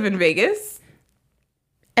 People live in Vegas.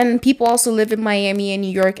 And people also live in Miami and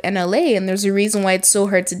New York and LA, and there's a reason why it's so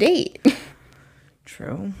hard to date.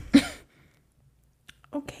 True.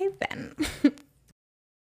 Okay, then.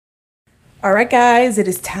 All right, guys, it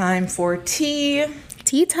is time for tea.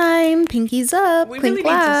 Tea time. Pinkies up. We Clink really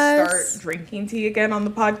glass. need to start drinking tea again on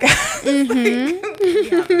the podcast.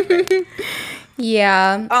 Mm-hmm.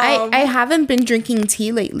 Yeah. I haven't been drinking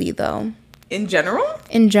tea lately, though. In general?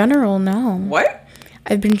 In general, no. What?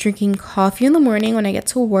 I've been drinking coffee in the morning when I get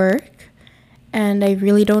to work, and I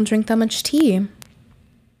really don't drink that much tea.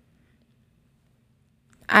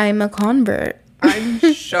 I'm a convert. I'm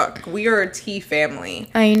shook. We are a tea family.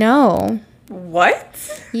 I know.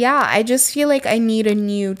 What? Yeah, I just feel like I need a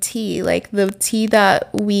new tea. Like the tea that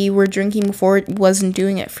we were drinking before wasn't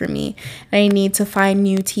doing it for me. And I need to find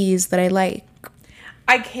new teas that I like.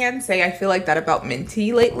 I can say I feel like that about mint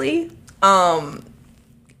tea lately.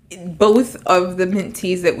 Both of the mint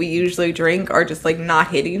teas that we usually drink are just like not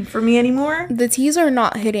hitting for me anymore. The teas are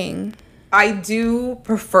not hitting. I do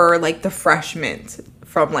prefer like the fresh mint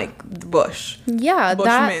from like the bush. Yeah, bush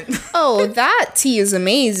that mint. Oh, that tea is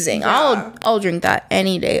amazing. Yeah. I'll drink that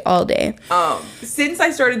any day, all day. Since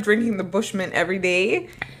I started drinking the bush mint every day,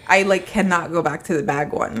 I like cannot go back to the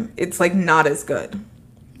bag one. It's like not as good.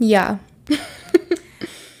 Yeah.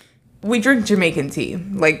 We drink Jamaican tea.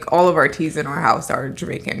 Like all of our teas in our house are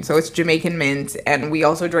Jamaican. So it's Jamaican mint, and we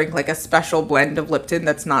also drink like a special blend of Lipton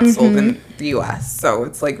that's not sold in the US. So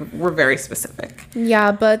it's like we're very specific.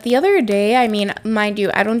 Yeah, but the other day, I mean, mind you,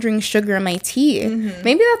 I don't drink sugar in my tea.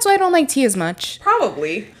 Maybe that's why I don't like tea as much.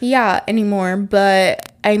 Probably. Yeah, anymore.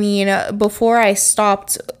 But I mean, before I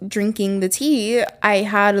stopped drinking the tea, I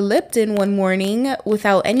had a Lipton one morning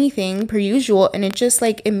without anything per usual, and it just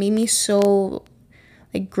like it made me so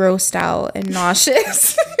like grossed out and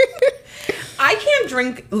nauseous. I can't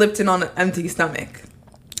drink Lipton on an empty stomach.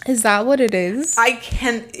 Is that what it is?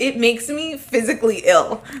 It makes me physically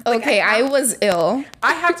ill. Like, okay, I was ill.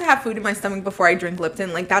 I have to have food in my stomach before I drink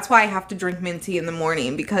Lipton. Like that's why I have to drink mint tea in the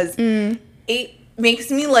morning, because it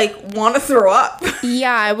makes me like want to throw up.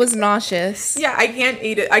 Yeah, I was nauseous. Yeah, I can't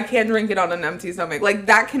eat it. I can't drink it on an empty stomach. Like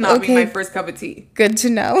that cannot be my first cup of tea. Good to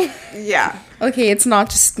know. Yeah. Okay, it's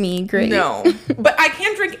not just me. Great. No. But I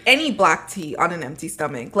can't drink any black tea on an empty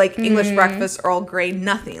stomach. Like English breakfast, Earl Grey,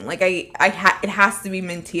 nothing. Like it has to be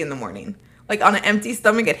mint tea in the morning. Like on an empty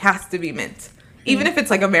stomach, it has to be mint. Even if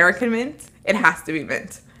it's like American mint, it has to be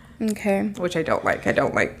mint. Okay. Which I don't like. I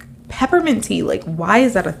don't like peppermint tea. Like why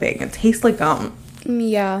is that a thing? It tastes like gum.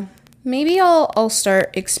 Yeah. Maybe I'll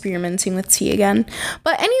start experimenting with tea again.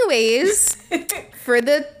 But anyways, for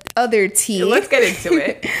the other tea. Let's get into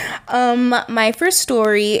it. My first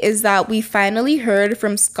story is that we finally heard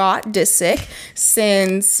from Scott Disick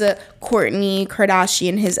since Kourtney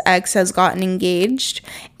Kardashian, his ex, has gotten engaged.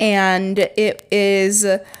 And it is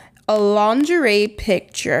a lingerie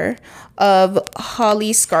picture of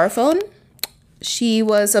Holly Scarfone. She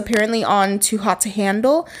was apparently on Too Hot to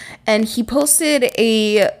Handle, and he posted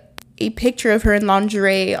a picture of her in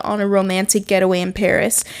lingerie on a romantic getaway in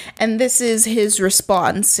Paris. And this is his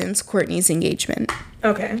response since Kourtney's engagement.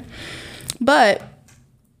 Okay. But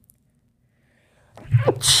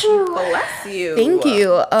bless you. thank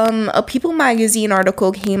you. A People magazine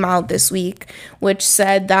article came out this week which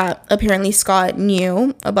said that apparently Scott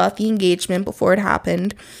knew about the engagement before it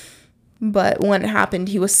happened, but when it happened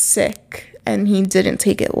he was sick and he didn't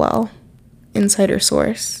take it well. Insider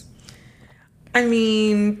source. I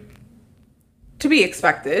mean, to be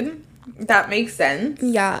expected. That makes sense.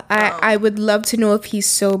 Yeah, I would love to know if he's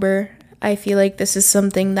sober. I feel like this is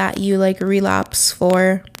something that you like relapse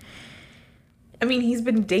for. I mean, he's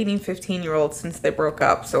been dating 15-year-olds since they broke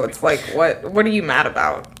up, so it's like, what are you mad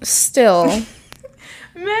about? Still.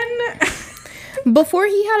 Men. Before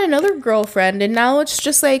he had another girlfriend, and now it's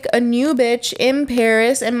just like a new bitch in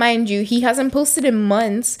Paris. And mind you, he hasn't posted in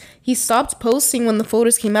months. He stopped posting when the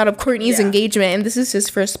photos came out of Kourtney's engagement, and this is his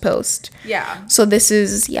first post. Yeah. So this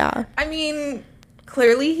is, yeah. I mean,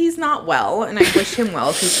 clearly he's not well, and I wish him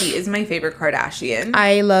well because he is my favorite Kardashian.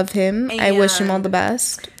 I love him. I wish him all the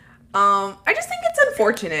best. I just think it's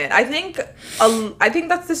unfortunate. I think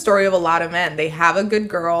that's the story of a lot of men. They have a good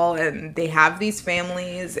girl and they have these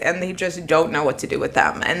families and they just don't know what to do with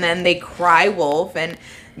them. And then they cry wolf and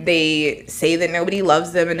they say that nobody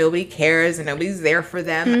loves them and nobody cares and nobody's there for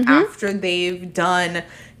them after they've done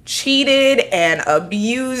cheated and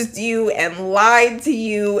abused you and lied to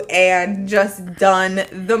you and just done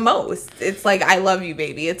the most. It's like, I love you,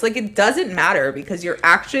 baby. It's like, it doesn't matter because your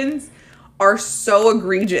actions are so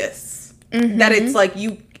egregious that it's like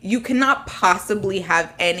you cannot possibly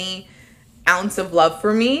have any ounce of love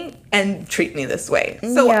for me and treat me this way.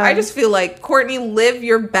 So I just feel like, Kourtney, live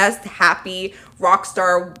your best happy rock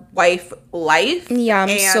star wife life. Yeah,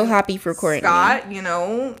 I'm so happy for Kourtney. Scott, you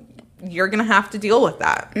know, you're gonna have to deal with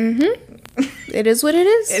that. It is what it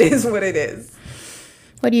is. It is what it is.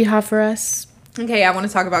 What do you have for us? Okay, I want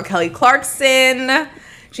to talk about Kelly Clarkson.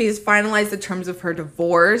 She has finalized the terms of her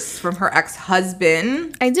divorce from her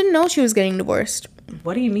ex-husband. I didn't know she was getting divorced.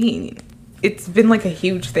 What do you mean? It's been like a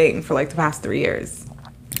huge thing for like the past 3 years.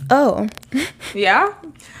 Oh. Yeah?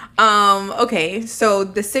 Okay, so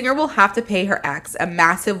the singer will have to pay her ex a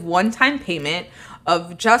massive one-time payment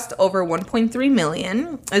of just over $1.3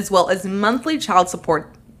 million, as well as monthly child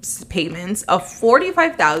support payments of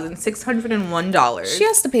 $45,601. She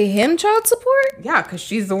has to pay him child support? Yeah, because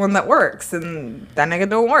she's the one that works, and that nigga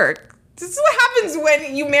don't work. This is what happens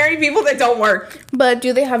when you marry people that don't work. But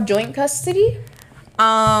do they have joint custody?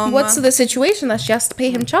 What's the situation that she has to pay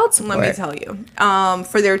him child support? Let me tell you.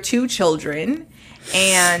 For their 2 children,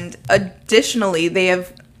 and additionally, they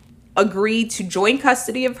have agreed to joint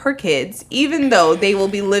custody of her kids, even though they will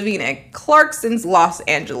be living at Clarkson's Los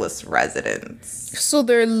Angeles residence. So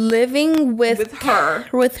they're living with her.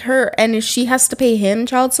 With her, and she has to pay him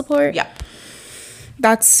child support? Yeah.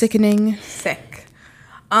 That's sickening. Sick.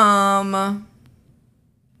 Yeah.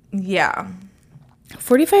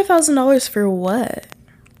 $45,000 for what?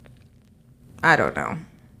 I don't know.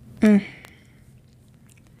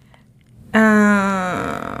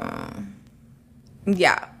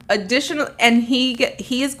 Yeah. Additional, and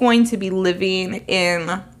he is going to be living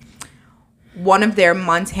in one of their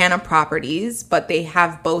Montana properties, but they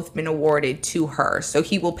have both been awarded to her, so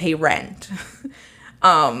he will pay rent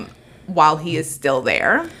while he is still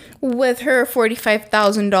there. With her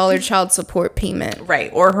 $45,000 child support payment.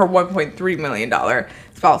 Right, or her $1.3 million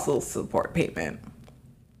spousal support payment.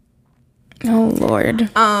 Oh, Lord.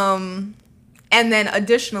 And then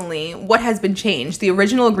additionally, what has been changed? The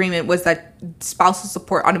original agreement was that spousal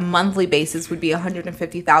support on a monthly basis would be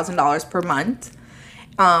 $150,000 per month.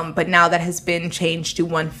 But now that has been changed to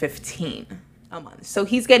 $115,000 a month. So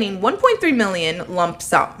he's getting $1.3 million lump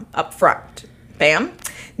sum up front. Bam.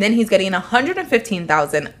 Then he's getting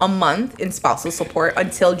 $115,000 a month in spousal support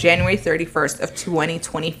until January 31st of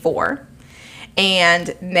 2024.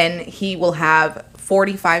 And then he will have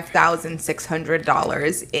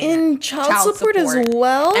 $45,600 in child support as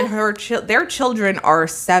well. And their children are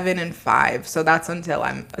 7 and 5, so that's until,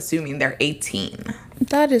 I'm assuming, they're 18.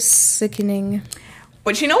 That is sickening.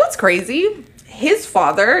 But you know what's crazy? His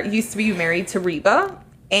father used to be married to Reba,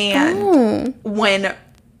 and when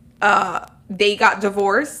they got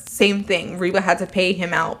divorced, same thing. Reba had to pay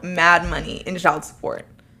him out mad money in child support.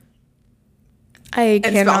 I and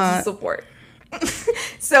cannot. spousal support.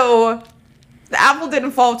 So the apple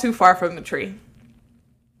didn't fall too far from the tree.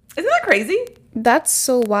 Isn't that crazy? That's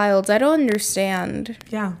so wild. I don't understand.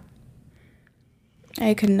 Yeah.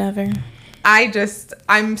 I could never.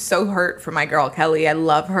 I'm so hurt for my girl Kelly. I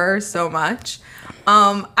love her so much.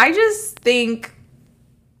 I just think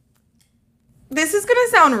this is gonna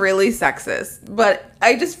sound really sexist, but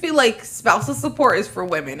I just feel like spousal support is for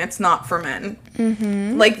women. It's not for men.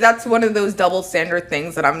 Mm-hmm. Like, that's one of those double standard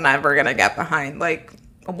things that I'm never gonna get behind. Like,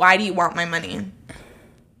 why do you want my money?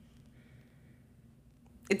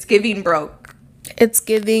 It's giving broke. It's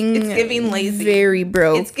giving lazy. Very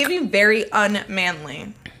broke. It's giving very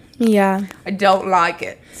unmanly. Yeah. I don't like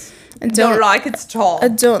it. I don't like it at all. I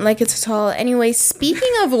don't like it at all. Anyway,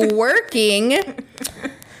 speaking of working,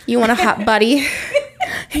 you want a hot buddy?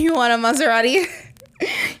 You want a Maserati?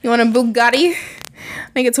 You want a Bugatti?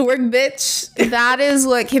 Make it to work, bitch. That is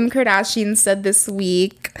what Kim Kardashian said this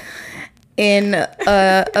week in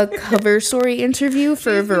a cover story interview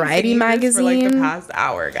for Variety magazine. For like the past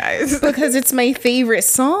hour, guys. Because it's my favorite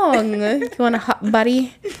song. You want a hot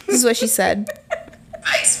buddy? This is what she said.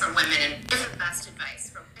 Advice for women and I have the best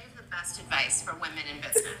advice for women in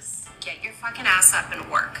business. Get your fucking ass up and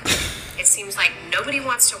work. It seems like nobody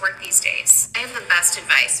wants to work these days. I have the best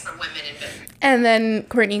advice for women in business. And then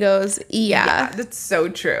Courtney goes, yeah. That's so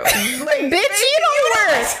true. Like, bitch, you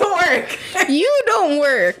don't work. You don't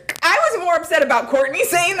work. I was more upset about Courtney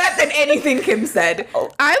saying that than anything Kim said.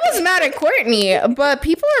 I was mad at Courtney, but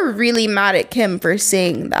people are really mad at Kim for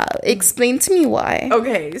saying that. Explain to me why.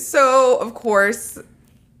 Okay, so of course,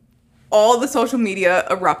 all the social media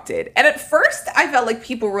erupted. And at first, I felt like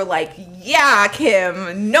people were like, yeah,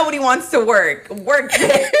 Kim, nobody wants to work. Work,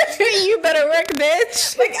 bitch. You better work,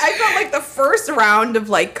 bitch. Like, I felt like the first round of,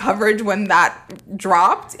 like, coverage when that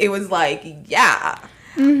dropped, it was like, yeah.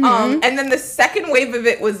 Mm-hmm. And then the second wave of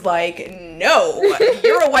it was like, no,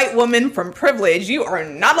 you're a white woman from privilege. You are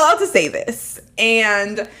not allowed to say this.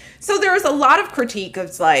 And so there was a lot of critique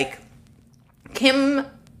of, like, Kim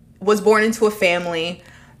was born into a family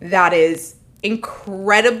that is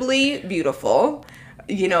incredibly beautiful.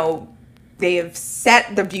 You know, they have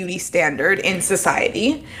set the beauty standard in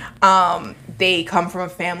society. They come from a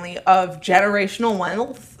family of generational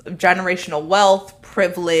wealth,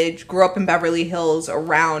 privilege, grew up in Beverly Hills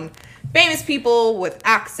around famous people with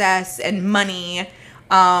access and money,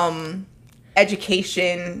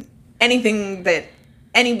 education, anything that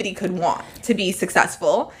anybody could want to be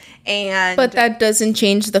successful. But that doesn't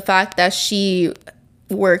change the fact that she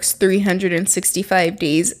works 365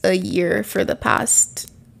 days a year for the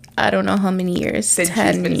past, I don't know how many years, since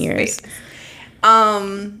 10 years.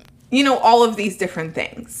 You know, all of these different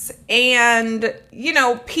things. And, you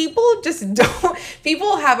know, people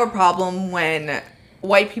have a problem when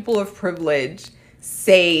white people of privilege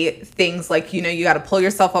say things like, you know, you got to pull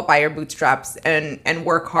yourself up by your bootstraps and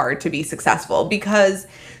work hard to be successful, because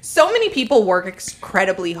so many people work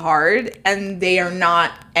incredibly hard and they are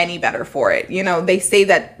not any better for it. You know, they say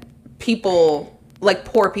that people, like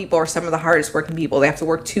poor people, are some of the hardest working people. They have to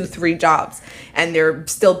work 2-3 jobs and they're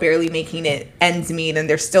still barely making it ends meet, and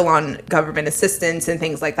they're still on government assistance and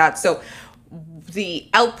things like that. So the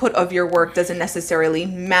output of your work doesn't necessarily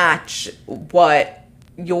match what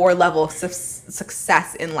your level of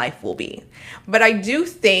success in life will be. But I do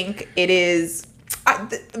think it is,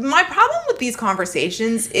 my problem with these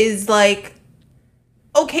conversations is like,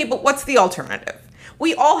 okay, but what's the alternative?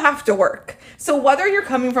 We all have to work. So whether you're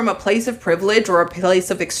coming from a place of privilege or a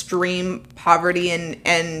place of extreme poverty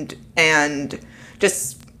and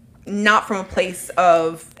just not from a place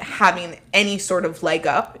of having any sort of leg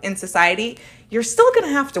up in society, you're still going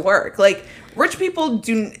to have to work. Like, rich people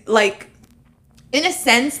do, like, in a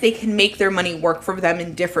sense, they can make their money work for them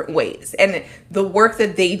in different ways. And the work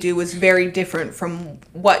that they do is very different from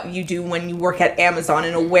what you do when you work at Amazon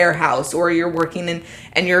in a warehouse, or you're working in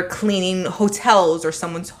and you're cleaning hotels or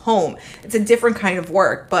someone's home. It's a different kind of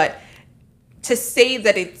work. But to say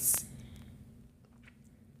that it's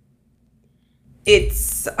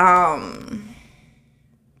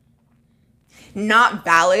not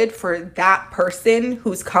valid for that person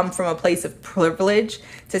who's come from a place of privilege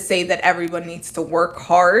to say that everyone needs to work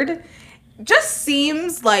hard just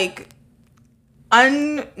seems like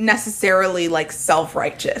unnecessarily like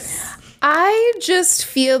self-righteous. I just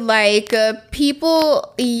feel like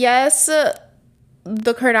people, yes,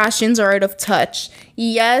 the Kardashians are out of touch.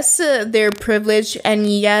 Yes, they're privileged, and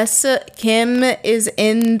yes, Kim is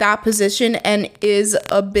in that position and is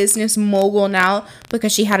a business mogul now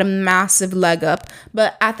because she had a massive leg up.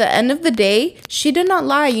 But at the end of the day, she did not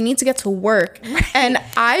lie. You need to get to work. Right. And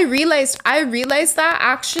I realized that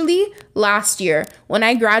actually last year when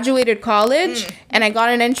I graduated college and I got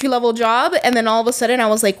an entry-level job, and then all of a sudden I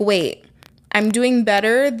was like, wait, I'm doing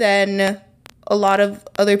better than a lot of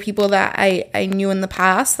other people that I knew in the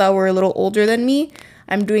past that were a little older than me.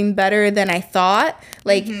 I'm doing better than I thought.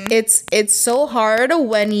 Like, it's so hard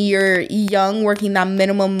when you're young working that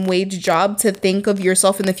minimum wage job to think of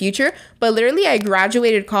yourself in the future. But literally, I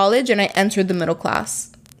graduated college and I entered the middle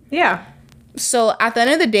class. Yeah. So at the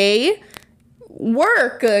end of the day,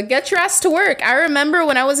 work. Get your ass to work. I remember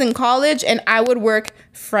when I was in college and I would work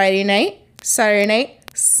Friday night, Saturday night,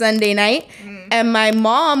 Sunday night, and my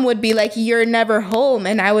mom would be like, you're never home.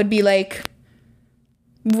 And I would be like,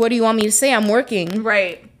 what do you want me to say? I'm working.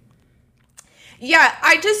 Right. Yeah,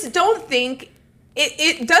 I just don't think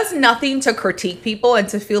it does nothing to critique people and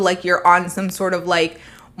to feel like you're on some sort of like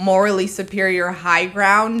morally superior high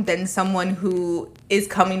ground than someone who is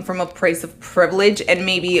coming from a place of privilege and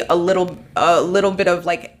maybe a little bit of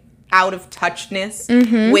like out of touchness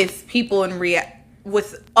with people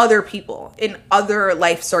with other people in other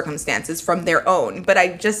life circumstances from their own. But I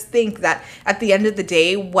just think that at the end of the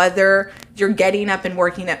day, whether you're getting up and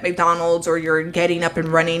working at McDonald's or you're getting up and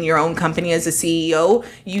running your own company as a CEO,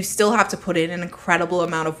 you still have to put in an incredible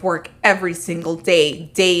amount of work every single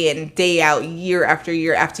day in, day out, year after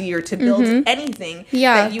year after year to build anything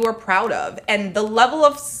that you are proud of. And the level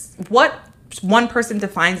of what one person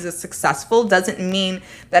defines as successful doesn't mean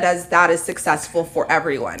that is successful for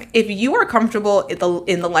everyone. If you are comfortable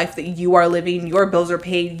in the life that you are living, your bills are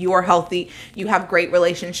paid, you are healthy, you have great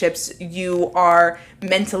relationships, you are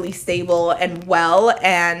mentally stable and well,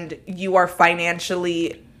 and you are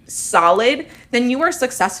financially solid, then you are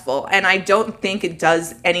successful. And I don't think it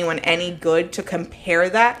does anyone any good to compare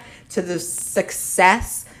that to the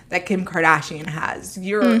success that Kim Kardashian has.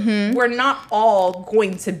 We're not all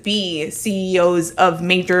going to be CEOs of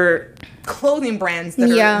major clothing brands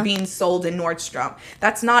that are being sold in Nordstrom.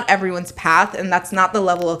 That's not everyone's path, and that's not the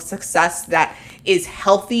level of success that is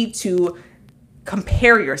healthy to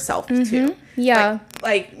compare yourself to. Yeah.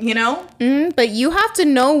 Like you know? But you have to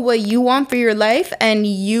know what you want for your life, and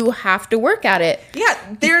you have to work at it. Yeah,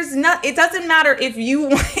 it doesn't matter if you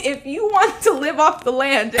want to live off the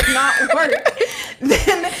land and not work,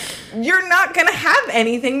 then you're not going to have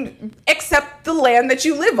anything except the land that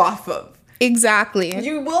you live off of. Exactly.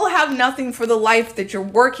 You will have nothing for the life that you're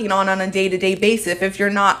working on a day-to-day basis if you're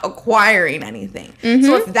not acquiring anything.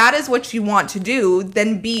 So if that is what you want to do,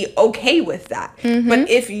 then be okay with that. But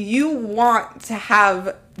if you want to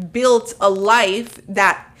have built a life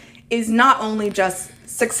that is not only just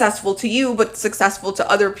successful to you, but successful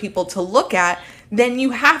to other people to look at, then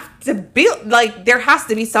you have to build, like, there has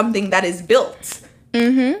to be something that is built.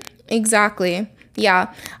 Exactly.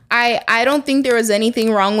 Yeah. I don't think there was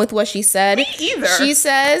anything wrong with what she said. Me either. She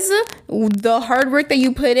says the hard work that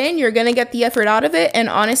you put in, you're going to get the effort out of it. And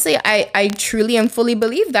honestly, I truly and fully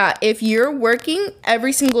believe that. If you're working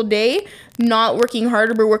every single day, not working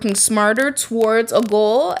harder, but working smarter towards a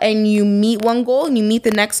goal, and you meet one goal and you meet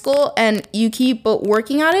the next goal and you keep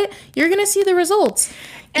working at it, you're going to see the results.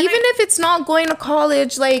 And even if it's not going to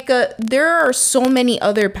college, like there are so many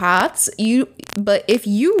other paths. But if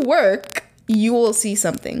you work, you will see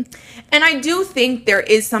something. And I do think there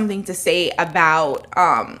is something to say about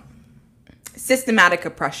systematic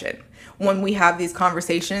oppression when we have these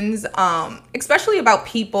conversations, especially about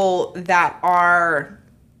people that are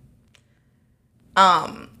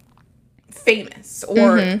famous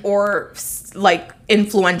or like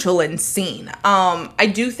influential and seen.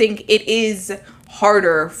 I do think it is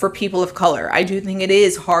harder for people of color. I do think it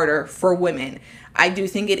is harder for women. I do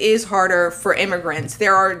think it is harder for immigrants.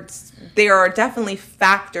 There are definitely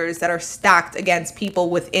factors that are stacked against people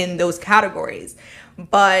within those categories.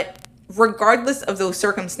 But regardless of those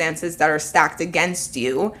circumstances that are stacked against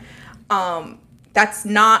you, that's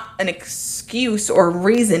not an excuse or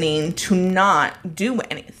reasoning to not do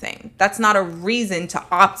anything. That's not a reason to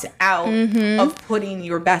opt out of putting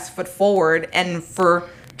your best foot forward and for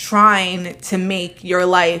trying to make your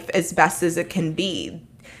life as best as it can be.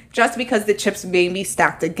 Just because the chips may be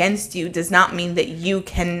stacked against you does not mean that you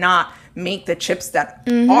cannot make the chips that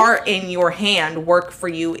are in your hand work for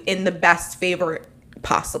you in the best favor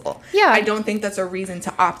possible. Yeah. I don't think that's a reason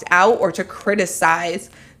to opt out or to criticize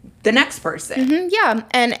the next person. Yeah,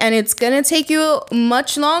 and it's gonna take you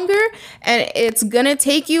much longer, and it's gonna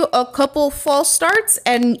take you a couple false starts,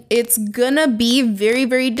 and it's gonna be very,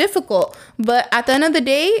 very difficult. But at the end of the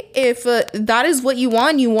day, if that is what you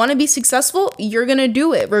want to be successful, you're gonna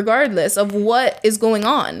do it regardless of what is going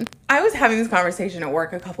on. I was having this conversation at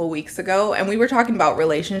work a couple weeks ago, and we were talking about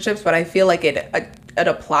relationships, but I feel like it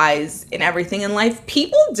applies in everything in life.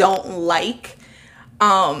 People don't like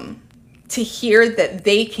to hear that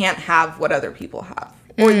they can't have what other people have,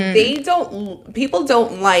 or people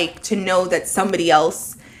don't like to know that somebody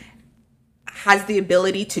else has the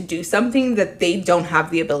ability to do something that they don't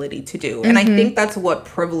have the ability to do. And I think that's what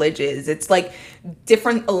privilege is. It's like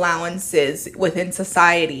different allowances within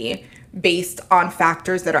society based on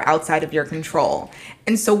factors that are outside of your control.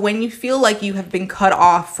 And so when you feel like you have been cut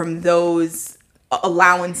off from those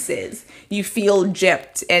allowances, you feel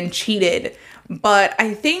gypped and cheated. But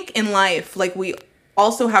I think in life, like, we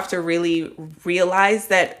also have to really realize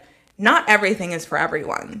that not everything is for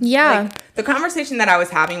everyone. Yeah. Like, the conversation that I was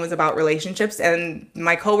having was about relationships, and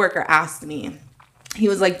my coworker asked me, he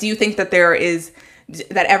was like, do you think that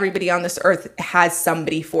that everybody on this earth has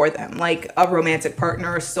somebody for them, like a romantic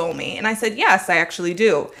partner or soulmate? And I said, yes, I actually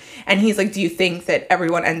do. And he's like, do you think that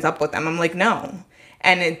everyone ends up with them? I'm like, no.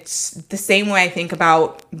 And it's the same way I think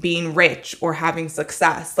about being rich or having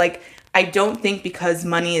success. Like, I don't think because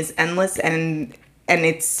money is endless and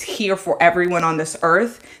it's here for everyone on this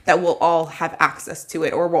earth that we'll all have access to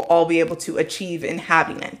it, or we'll all be able to achieve in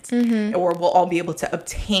having it, or we'll all be able to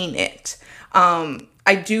obtain it.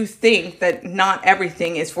 I do think that not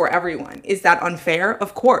everything is for everyone. Is that unfair?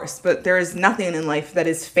 Of course, but there is nothing in life that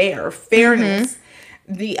is fair. Fairness,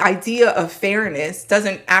 the idea of fairness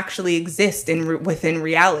doesn't actually exist within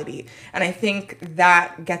reality. And I think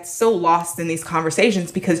that gets so lost in these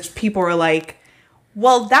conversations because people are like,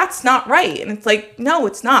 well, that's not right. And it's like, no,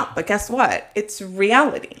 it's not. But guess what? It's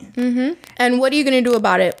reality. And what are you going to do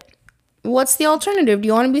about it? What's the alternative? Do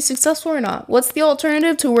you want to be successful or not? What's the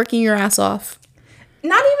alternative to working your ass off?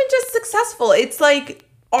 Not even just successful. It's like,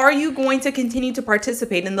 are you going to continue to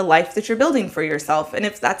participate in the life that you're building for yourself? And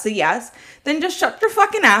if that's a yes, then just shut your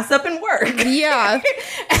fucking ass up and work. Yeah.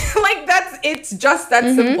 Like, it's just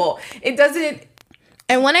that simple. It doesn't.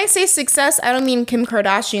 And when I say success, I don't mean Kim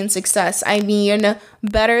Kardashian success. I mean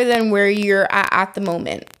better than where you're at the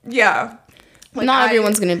moment. Yeah. Like, not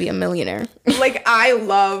everyone's going to be a millionaire. Like, I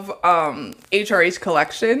love HRH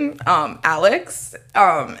Collection, Alex.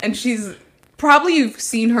 And she's probably, you've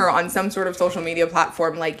seen her on some sort of social media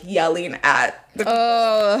platform, like, yelling at the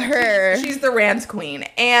her. She's the rant queen.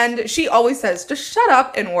 And she always says, just shut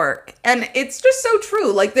up and work. And it's just so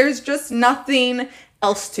true. Like, there's just nothing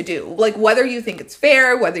else to do. Like, whether you think it's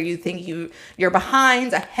fair, whether you think you're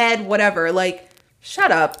behind, ahead, whatever, like,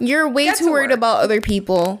 shut up. You're way too worried about other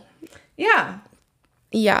people. Yeah.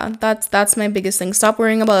 Yeah, that's my biggest thing. Stop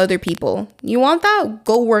worrying about other people. You want that?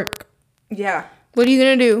 Go work. Yeah. What are you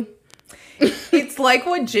gonna do? It's like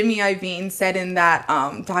what Jimmy Iovine said in that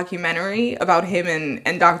documentary about him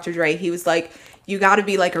and Dr. Dre. He was like, you got to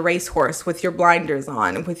be like a racehorse with your blinders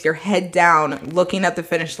on, with your head down, looking at the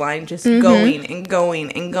finish line, just going and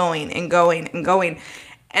going and going and going and going.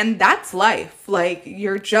 And that's life. Like,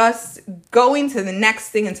 you're just going to the next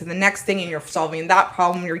thing and to the next thing, and you're solving that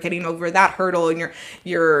problem, you're getting over that hurdle, and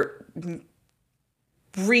you're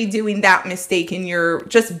redoing that mistake, and you're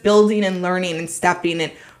just building and learning and stepping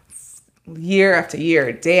in year after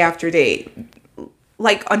year, day after day,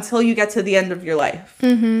 like, until you get to the end of your life.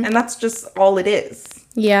 And that's just all it is.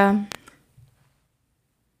 Yeah.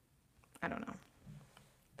 I don't know.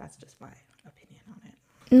 That's just my opinion on it.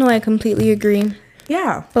 No, I completely agree.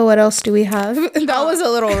 Yeah. But what else do we have? That was a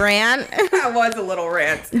little rant. That was a little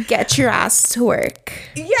rant. Get your ass to work.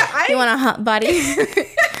 Yeah. You want a hot body?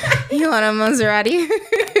 You want a Maserati?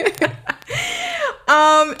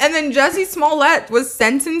 And then Jussie Smollett was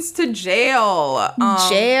sentenced to jail.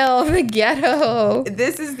 Jail, the ghetto.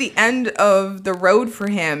 This is the end of the road for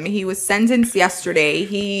him. He was sentenced yesterday.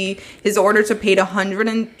 His order to pay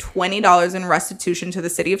 $120 in restitution to the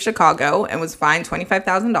city of Chicago and was fined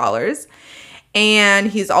 $25,000. And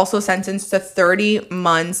he's also sentenced to 30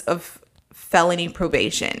 months of felony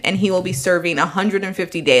probation. And he will be serving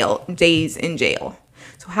 150 days in jail.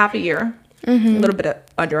 So half a year, a little bit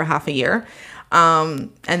under a half a year.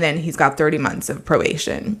 And then he's got 30 months of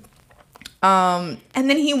probation. And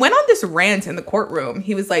then he went on this rant in the courtroom.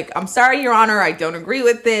 He was like, I'm sorry, Your Honor, I don't agree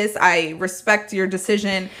with this. I respect your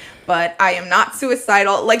decision, but I am not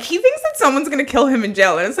suicidal. Like, he thinks that someone's going to kill him in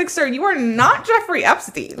jail. And it's like, sir, you are not Jeffrey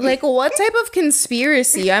Epstein. Like, what type of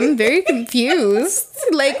conspiracy? I'm very confused.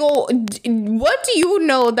 Like, what do you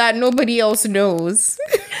know that nobody else knows?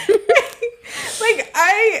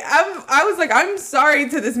 I was like, I'm sorry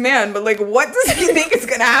to this man, but like, what does he think is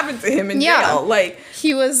gonna happen to him in jail? Like,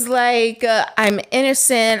 he was like, I'm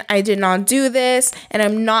innocent, I did not do this, and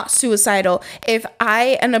I'm not suicidal. If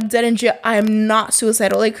I end up dead in jail, I'm not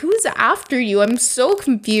suicidal. Like, who's after you? I'm so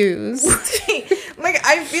confused. Like,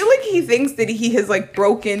 I feel like he thinks that he has like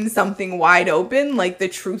broken something wide open, like the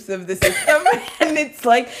truth of the system, and it's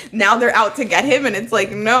like now they're out to get him, and it's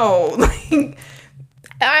like, no, like.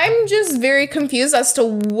 I'm just very confused as to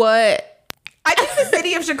what. I think the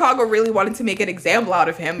city of Chicago really wanted to make an example out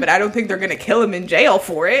of him, but I don't think they're going to kill him in jail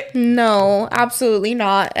for it. No, absolutely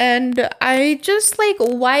not. And I just like,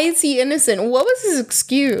 why is he innocent? What was his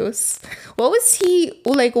excuse? What was he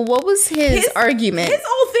like? What was his argument? His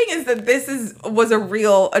whole thing is that was a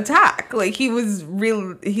real attack. Like, it was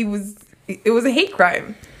a hate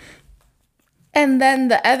crime. And then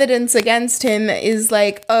the evidence against him is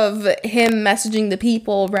like of him messaging the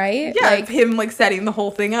people, right? Yeah, like him like setting the whole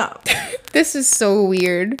thing up. This is so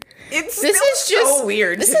weird. This is just so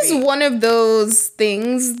weird. This is one of those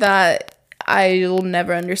things that I'll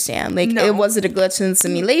never understand. Like, was it a glitch in the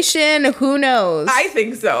simulation? Who knows? I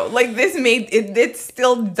think so. Like, this it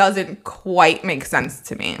still doesn't quite make sense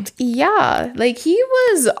to me. Yeah, like he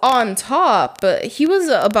was on top, but he was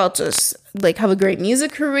about to like have a great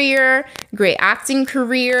music career, great acting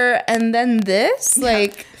career, and then this,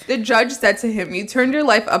 like. The judge said to him, "You turned your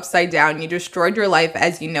life upside down. You destroyed your life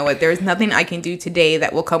as you know it. There is nothing I can do today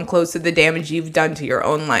that will come close to the damage you've done to your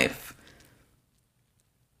own life."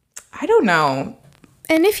 I don't know.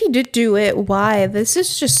 And if he did do it, why? This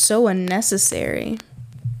is just so unnecessary.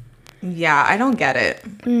 Yeah, I don't get it.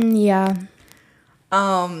 Yeah.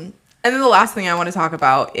 And then the last thing I want to talk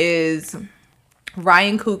about is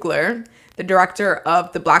Ryan Coogler, the director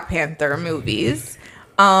of the Black Panther movies.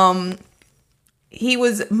 He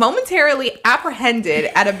was momentarily apprehended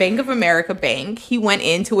at a Bank of America bank. He went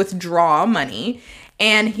in to withdraw money,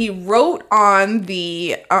 and he wrote on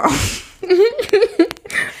the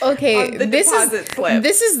okay, this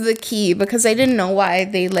is the key, because I didn't know why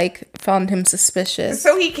they like found him suspicious.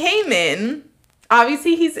 So he came in.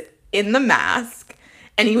 Obviously, he's in the mask,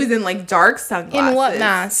 and he was in like dark sunglasses. In what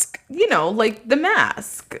mask? You know, like the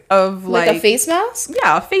mask of like a face mask?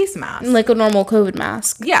 Yeah, a face mask. Like a normal COVID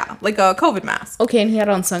mask. Yeah, like a COVID mask. Okay, and he had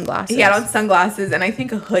on sunglasses. He had on sunglasses and I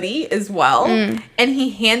think a hoodie as well. And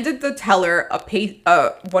he handed the teller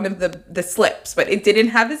one of the slips, but it didn't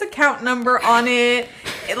have his account number on it.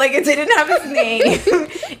 It didn't have his name.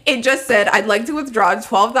 It just said, "I'd like to withdraw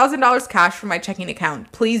 $12,000 cash from my checking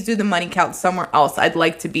account. Please do the money count somewhere else. I'd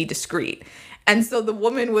like to be discreet." And so the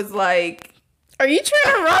woman was like, "Are you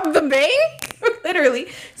trying to rob the bank?" Literally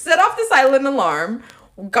set off the silent alarm,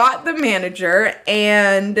 got the manager,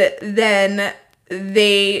 and then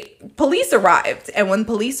police arrived. And when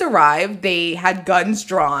police arrived, they had guns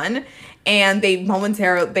drawn, and they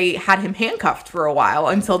had him handcuffed for a while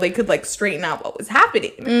until they could like straighten out what was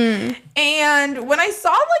happening. And when I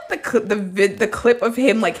saw like the clip of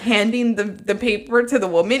him like handing the paper to the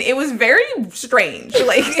woman, it was very strange.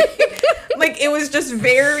 Like like it was just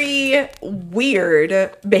very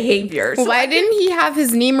weird behavior. So why didn't he have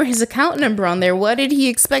his name or his account number on there? What did he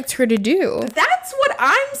expect her to do? That's what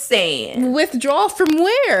I'm saying. Withdraw from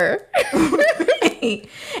where? Right.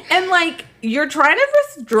 And like, you're trying to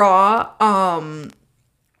withdraw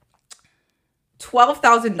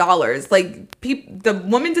 $12,000. Like, the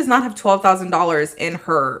woman does not have $12,000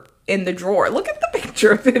 in the drawer. Look at the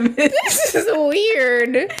picture of him. This is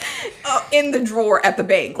weird. In the drawer at the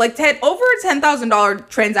bank. Like, over a $10,000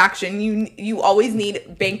 transaction, you always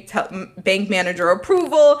need bank manager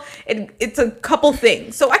approval. It's a couple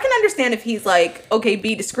things. So I can understand if he's like, okay,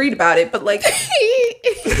 be discreet about it. But like,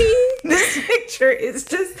 this picture is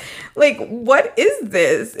just like, what is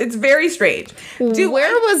this? It's very strange.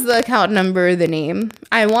 Where was the account number, the name?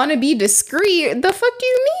 I want to be discreet. The fuck do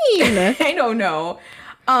you mean? I don't know.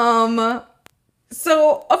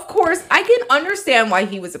 So of course I can understand why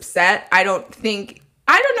he was upset. I don't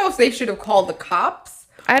know if they should have called the cops.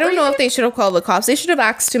 I don't know if they should have called the cops. They should have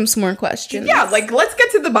asked him some more questions. Yeah, like, let's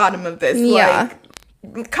get to the bottom of this. Yeah.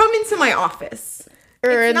 Like, come into my office. Or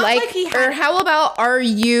or how about, are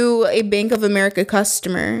you a Bank of America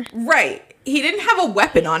customer? Right. He didn't have a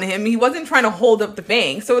weapon on him. He wasn't trying to hold up the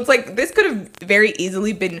bank. So it's like, this could have very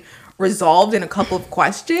easily been resolved in a couple of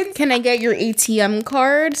questions. Can I get your ATM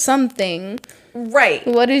card? Something. Right.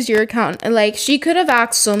 What is your account? Like, she could have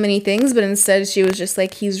asked so many things, but instead she was just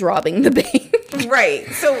like, he's robbing the bank.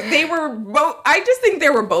 Right. So they were both, I just think they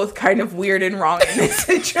were both kind of weird and wrong in this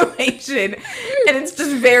situation. And it's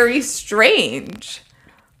just very strange.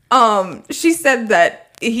 She said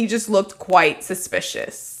that he just looked quite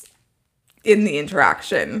suspicious. in the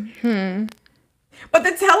interaction. But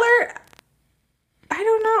the teller, I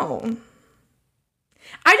don't know.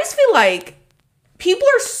 I just feel like people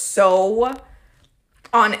are so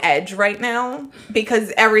on edge right now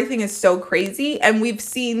because everything is so crazy, and we've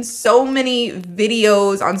seen so many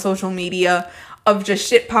videos on social media of just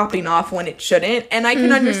shit popping off when it shouldn't, and I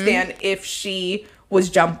can understand if she was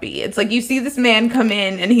jumpy. It's like you see this man come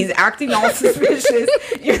in and he's acting all suspicious.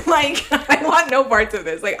 You're like, I want no parts of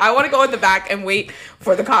this. Like, I want to go in the back and wait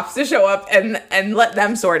for the cops to show up and let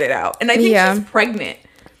them sort it out. And I think she's pregnant.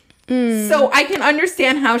 So I can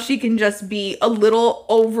understand how she can just be a little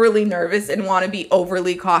overly nervous and want to be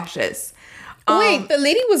overly cautious. Wait, the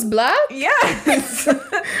lady was black? Yes.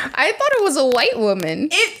 I thought it was a white woman.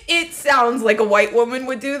 It sounds like a white woman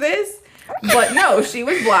would do this, but no, she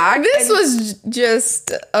was black. This was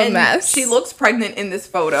just a mess. She looks pregnant in this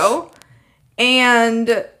photo,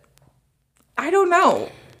 and I don't know.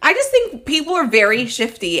 I just think people are very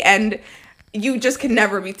shifty, and you just can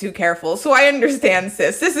never be too careful. So I understand,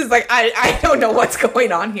 sis. This is like, I don't know what's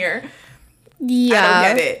going on here. Yeah. I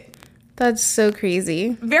don't get it. That's so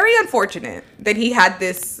crazy. Very unfortunate that he had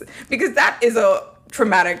this, because that is a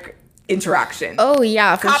traumatic interaction. Oh,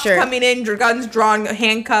 yeah, for Cops sure. coming in, guns drawn,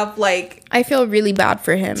 handcuffed, like... I feel really bad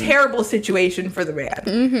for him. Terrible situation for the man. But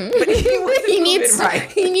he needs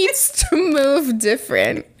to move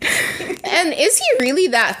different. And is he really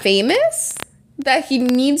that famous that he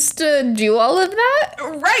needs to do all of that?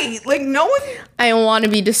 Right. Like, no one... I want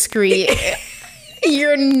to be discreet.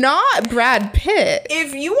 You're not Brad Pitt.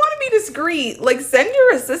 If you want to be discreet, like, send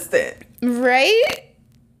your assistant. Right?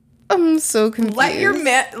 I'm so confused. Let your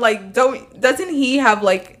man, like, doesn't he have,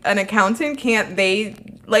 like, an accountant? Can't they,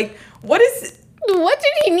 like, what did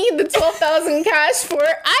he need the 12,000 cash for?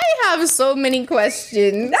 I have so many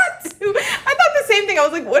questions. That too. I thought the same thing. I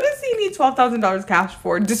was like, what does he need $12,000 cash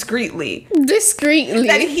for? Discreetly.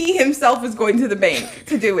 That he himself is going to the bank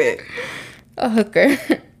to do it. A hooker.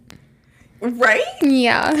 Right?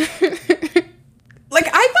 Yeah. Like,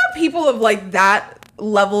 I thought people of, like, that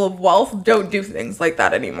level of wealth don't do things like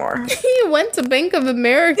that anymore. He went to Bank of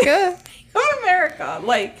America.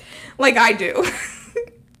 like I do.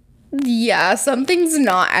 Yeah, something's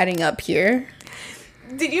not adding up here.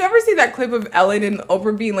 Did you ever see that clip of Ellen and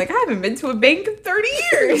Oprah being like, I haven't been to a bank in 30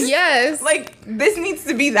 years? Yes. Like, this needs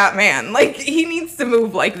to be that man. Like, he needs to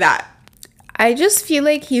move like that. I just feel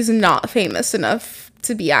like he's not famous enough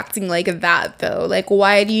to be acting like that, though. Like,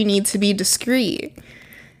 why do you need to be discreet?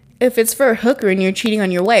 If it's for a hooker and you're cheating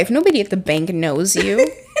on your wife, nobody at the bank knows you.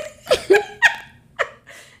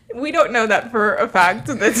 We don't know that for a fact.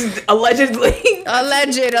 That's allegedly.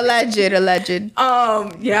 Alleged. Yeah,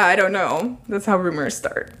 I don't know. That's how rumors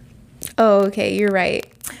start. Oh, okay, you're right.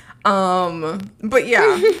 But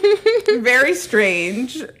yeah, very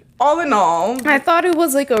strange. All in all, I thought it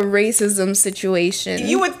was like a racism situation.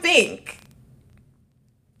 You would think.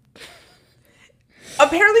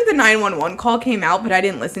 Apparently the 911 call came out, but I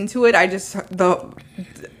didn't listen to it.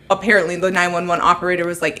 Apparently the 911 operator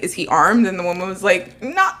was like, is he armed? And the woman was like,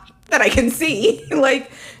 not that I can see.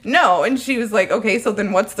 Like, no. And she was like, okay, so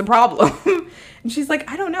then what's the problem? And she's like,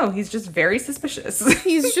 I don't know. He's just very suspicious.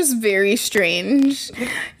 He's just very strange.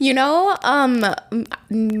 You know,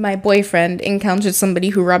 my boyfriend encountered somebody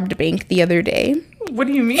who robbed a bank the other day. What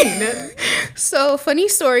do you mean? So, funny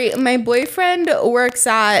story. My boyfriend works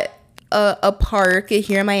at a park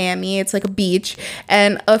here in Miami. It's like a beach.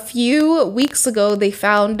 And a few weeks ago, they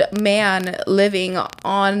found a man living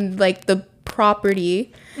on like the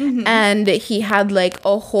property. Mm-hmm. And he had like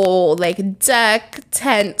a whole like deck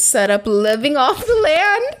tent set up, living off the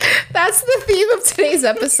land. That's the theme of today's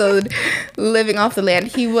episode, living off the land.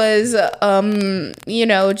 He was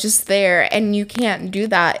just there, and you can't do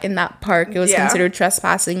that in that park. It was considered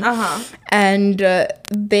trespassing. And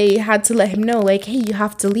they had to let him know, like, hey, you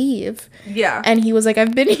have to leave. Yeah. And he was like,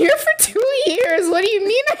 I've been here for 2 years. What do you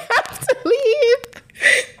mean I have to leave?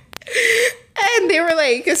 And they were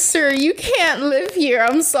like, sir, you can't live here.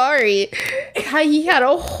 I'm sorry. He had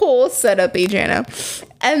a whole setup, Adriana.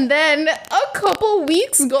 And then a couple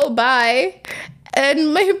weeks go by,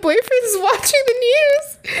 and my boyfriend's watching the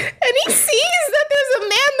news, and he sees that there's a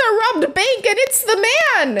man that robbed a bank, and it's the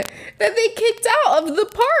man that they kicked out of the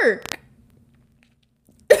park.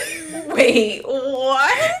 Wait,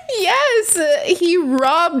 what? Yes, he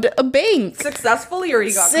robbed a bank. Successfully, or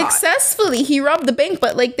he got caught? Successfully, he robbed the bank,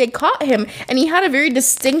 but like they caught him, and he had a very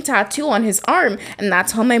distinct tattoo on his arm, and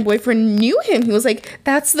that's how my boyfriend knew him. He was like,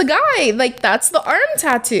 that's the guy, like that's the arm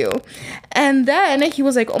tattoo. And then he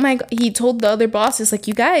was like, oh my God, he told the other bosses, like,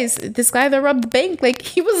 you guys, this guy that robbed the bank, like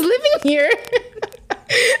he was living here.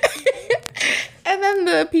 And then then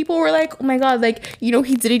the people were like, oh my God, like, you know,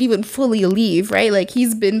 he didn't even fully leave, right? Like,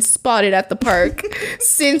 he's been spotted at the park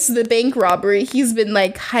since the bank robbery. He's been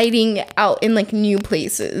like hiding out in like new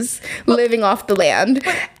places, living off the land.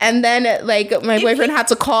 And then like my boyfriend had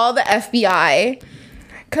to call the FBI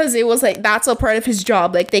because it was like, that's a part of his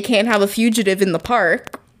job. Like, they can't have a fugitive in the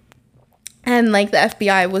park. And like the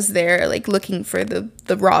FBI was there like looking for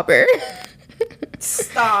the robber.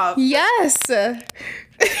 Stop. Yes.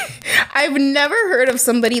 I've never heard of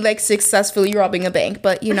somebody like successfully robbing a bank,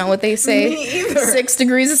 but you know what they say? Me either. 6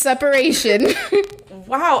 degrees of separation.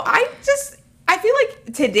 Wow, I feel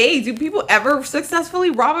like today, do people ever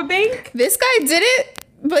successfully rob a bank? This guy did it,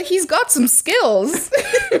 but he's got some skills.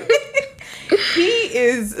 He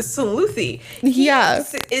is sleuthy. Yeah.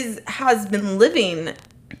 He has been living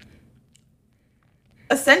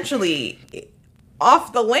essentially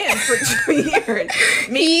off the land for 2 years,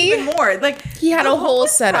 maybe even more. Like, he had a whole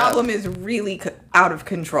setup. Problem is really out of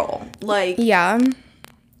control. Like, yeah,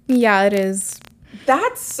 it is.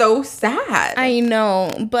 That's so sad. I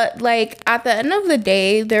know, but like at the end of the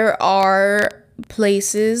day, there are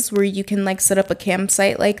places where you can like set up a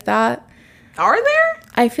campsite like that. Are there?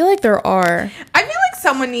 I feel like there are. I feel like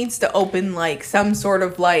someone needs to open like some sort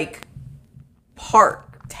of like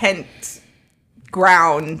park tent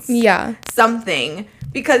grounds, something,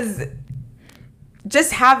 because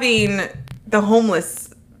just having the homeless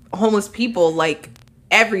people like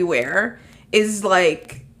everywhere is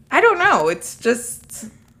like, I don't know, it's just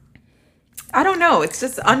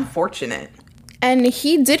unfortunate. And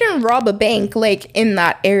he didn't rob a bank like in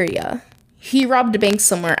that area. He robbed a bank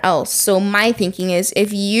somewhere else. So my thinking is,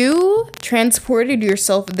 if you transported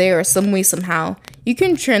yourself there some way somehow, you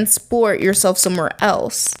can transport yourself somewhere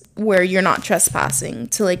else where you're not trespassing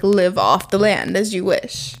to like live off the land as you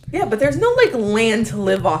wish. Yeah, but there's no like land to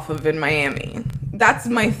live off of in Miami. That's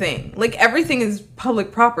my thing. Like, everything is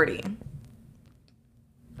public property.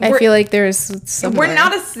 I feel like there's somewhere.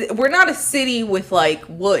 We're not a city with like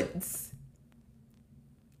woods.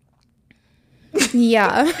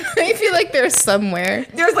 Yeah, I feel like there's somewhere.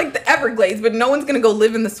 There's like the Everglades, but no one's gonna go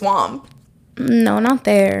live in the swamp. No, not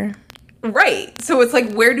there. Right. So it's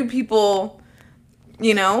like, where do people,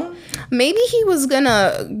 you know? Maybe he was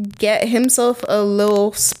gonna get himself a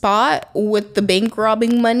little spot with the bank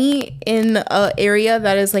robbing money in an area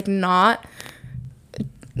that is like not,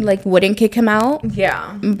 like, wouldn't kick him out.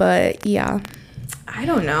 Yeah. But yeah. I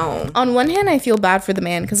don't know. On one hand, I feel bad for the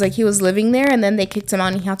man because like he was living there and then they kicked him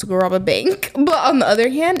out and he had to go rob a bank. But on the other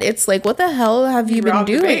hand, it's like, what the hell have you been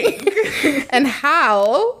doing? And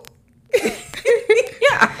how?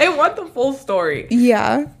 Yeah, I want the full story.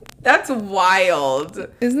 Yeah. That's wild.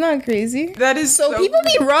 Isn't that crazy? That is so people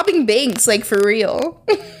be robbing banks, like, for real.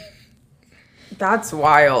 That's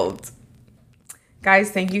wild.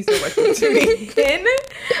 Guys, thank you so much for tuning in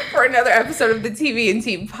for another episode of the TV and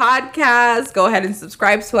Tea podcast. Go ahead and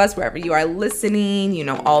subscribe to us wherever you are listening. You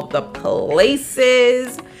know, all the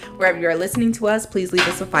places. Wherever you are listening to us, please leave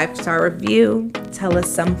us a 5-star review. Tell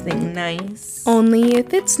us something nice. Only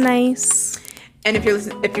if it's nice. And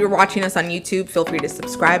if you're watching us on YouTube, feel free to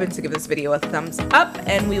subscribe and to give this video a thumbs up.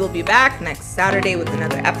 And we will be back next Saturday with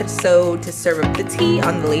another episode to serve up the tea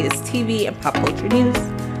on the latest TV and pop culture news.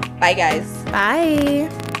 Bye, guys.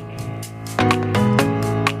 Bye.